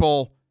few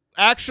people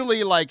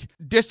actually like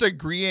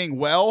disagreeing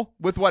well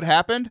with what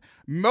happened.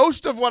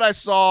 Most of what I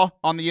saw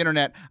on the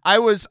internet, I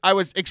was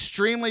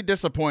extremely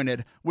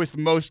disappointed with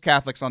most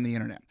Catholics on the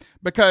internet,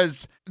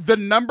 because the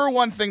number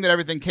one thing that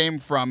everything came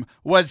from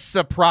was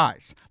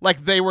surprise.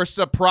 Like, they were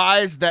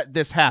surprised that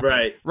this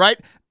happened. Right?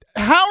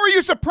 How are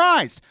you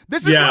surprised?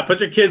 Put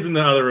your kids in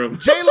the other room.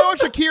 J-Lo and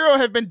Shakira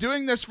have been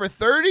doing this for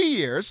 30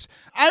 years.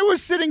 I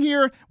was sitting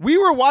here, we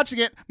were watching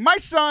it. My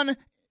son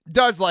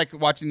does like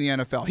watching the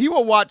NFL. He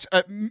will watch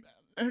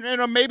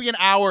maybe an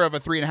hour of a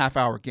 3.5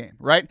 hour game,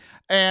 right?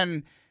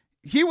 And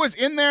he was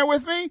in there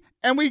with me,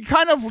 and we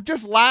kind of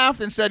just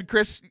laughed and said,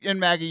 Chris and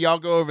Maggie, y'all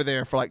go over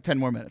there for like 10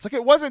 more minutes. Like,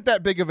 it wasn't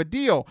that big of a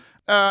deal.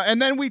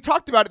 And then we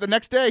talked about it the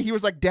next day. He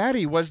was like,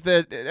 Daddy, was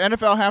the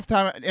NFL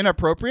halftime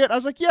inappropriate? I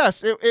was like,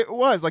 yes, it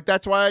was. Like,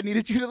 that's why I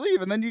needed you to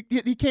leave. And then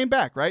he came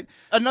back, right?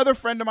 Another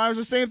friend of mine was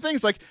the same thing.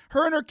 It's like,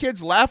 her and her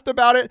kids laughed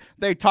about it.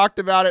 They talked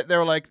about it. They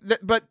were like,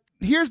 but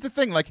here's the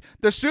thing, like,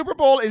 the Super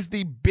Bowl is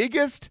the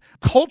biggest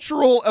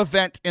cultural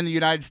event in the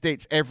United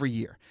States every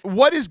year.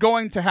 What is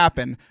going to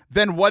happen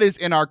than what is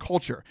in our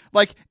culture?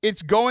 Like,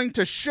 it's going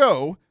to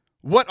show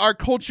what our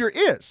culture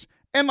is.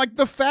 And like,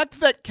 the fact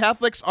that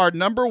Catholics are,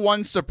 number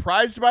one,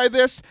 surprised by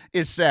this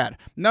is sad.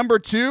 Number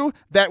two,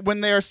 that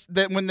when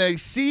they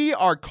see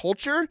our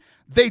culture,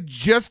 they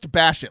just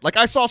bash it. Like,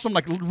 I saw some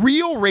like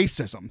real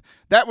racism.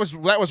 That was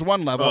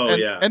one level.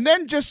 And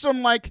then just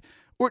some like,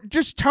 or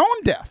just tone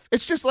deaf.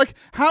 It's just like,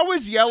 how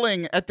is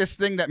yelling at this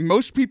thing that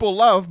most people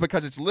love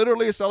because it's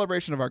literally a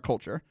celebration of our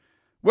culture,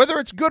 whether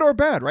it's good or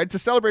bad, right? It's a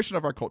celebration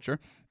of our culture.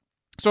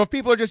 So if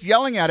people are just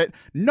yelling at it,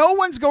 no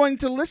one's going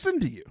to listen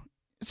to you.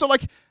 So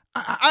like,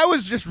 I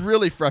was just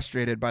really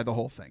frustrated by the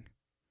whole thing.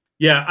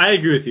 Yeah, I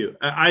agree with you.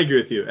 I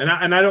agree with you. And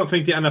I don't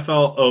think the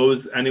NFL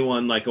owes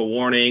anyone like a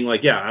warning.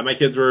 Like, yeah, my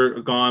kids were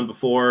gone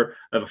before.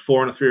 I have a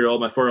 4 and a 3-year-old.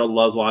 My 4-year-old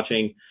loves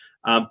watching.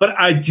 But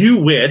I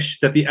do wish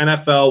that the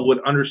NFL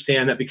would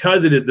understand that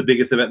because it is the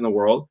biggest event in the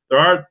world, there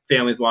are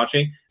families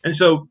watching. And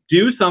so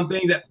do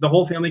something that the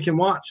whole family can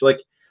watch.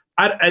 Like,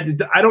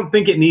 I don't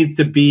think it needs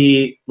to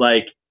be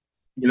like,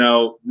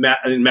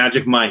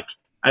 Magic Mike.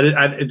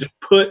 I just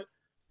put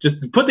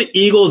the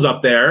Eagles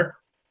up there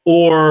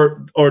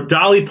or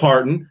Dolly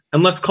Parton,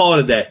 and let's call it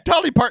a day.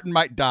 Dolly Parton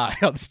might die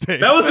on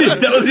stage. That was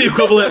the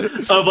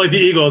equivalent of like the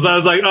Eagles. I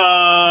was like,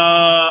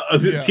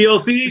 was it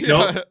TLC?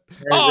 Yeah.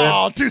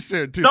 No. Too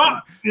soon.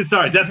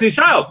 Sorry, Destiny's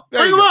Child.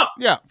 Bring them up.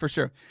 Yeah, for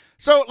sure.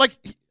 So, like,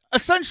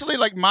 essentially,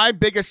 like, my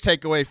biggest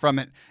takeaway from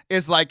it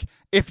is, like,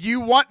 if you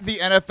want the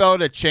NFL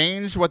to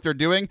change what they're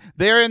doing,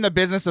 they're in the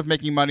business of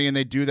making money, and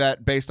they do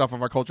that based off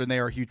of our culture, and they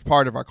are a huge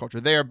part of our culture.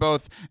 They are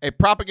both a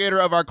propagator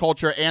of our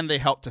culture, and they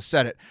help to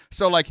set it.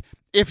 So, like,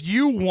 if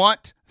you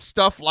want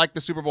stuff like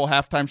the Super Bowl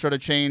halftime show to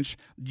change,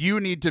 you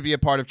need to be a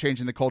part of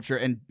changing the culture,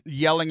 and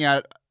yelling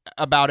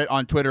about it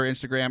on Twitter,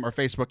 Instagram, or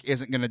Facebook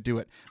isn't going to do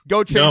it.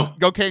 Go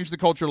change the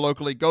culture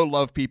locally. Go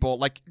love people.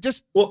 Like,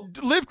 just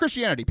live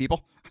Christianity,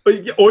 people.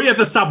 Or you have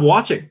to stop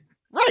watching.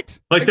 Right.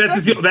 Like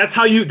that's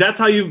how you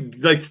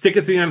like stick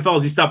it to the NFL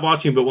is you stop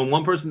watching. But when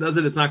one person does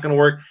it, it's not going to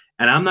work.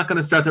 And I'm not going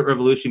to start that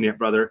revolution yet,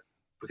 brother,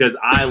 because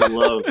I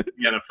love the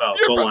NFL.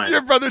 Go Lions.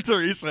 Your brother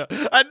Teresa.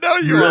 I know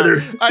you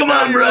brother. are. Come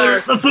on,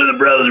 brother. Let's play the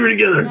brothers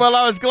together. Well,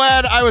 I was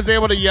glad I was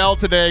able to yell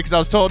today because I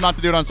was told not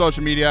to do it on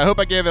social media. I hope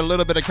I gave it a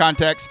little bit of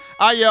context.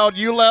 I yelled.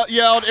 You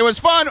yelled. It was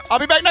fun. I'll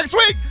be back next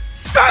week.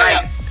 See ya!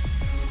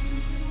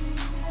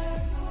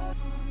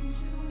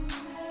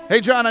 Hey,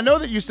 John, I know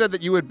that you said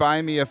that you would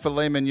buy me a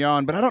filet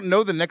mignon, but I don't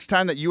know the next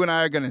time that you and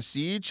I are going to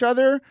see each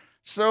other.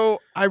 So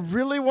I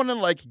really want to,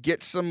 like,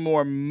 get some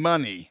more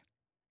money.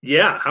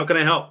 Yeah. How can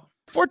I help?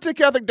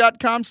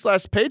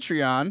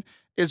 ForteCatholic.com/Patreon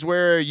is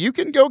where you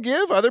can go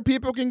give. Other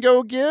people can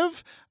go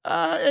give.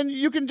 And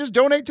you can just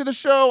donate to the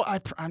show.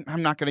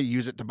 I'm not going to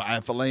use it to buy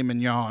a filet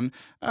mignon.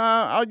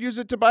 I'll use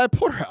it to buy a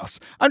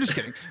porterhouse. I'm just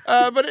kidding.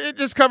 But it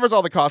just covers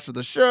all the costs of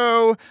the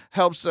show.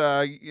 Helps,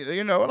 like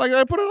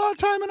I put a lot of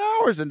time and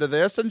hours into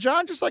this. And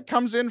John just like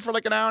comes in for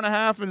like an hour and a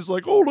half and is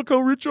like, oh, look how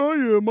rich I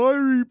am.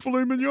 I eat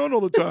filet mignon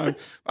all the time.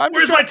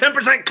 Where's my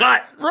 10%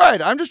 cut?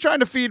 Right. I'm just trying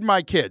to feed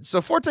my kids.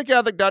 So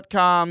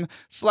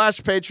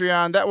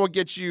ForteCatholic.com/Patreon. That will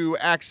get you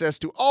access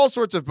to all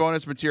sorts of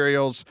bonus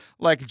materials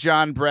like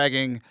John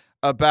bragging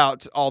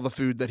about all the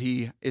food that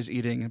he is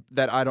eating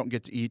that I don't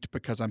get to eat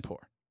because I'm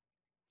poor.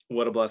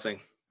 What a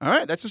blessing. All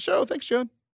right, that's the show. Thanks, John.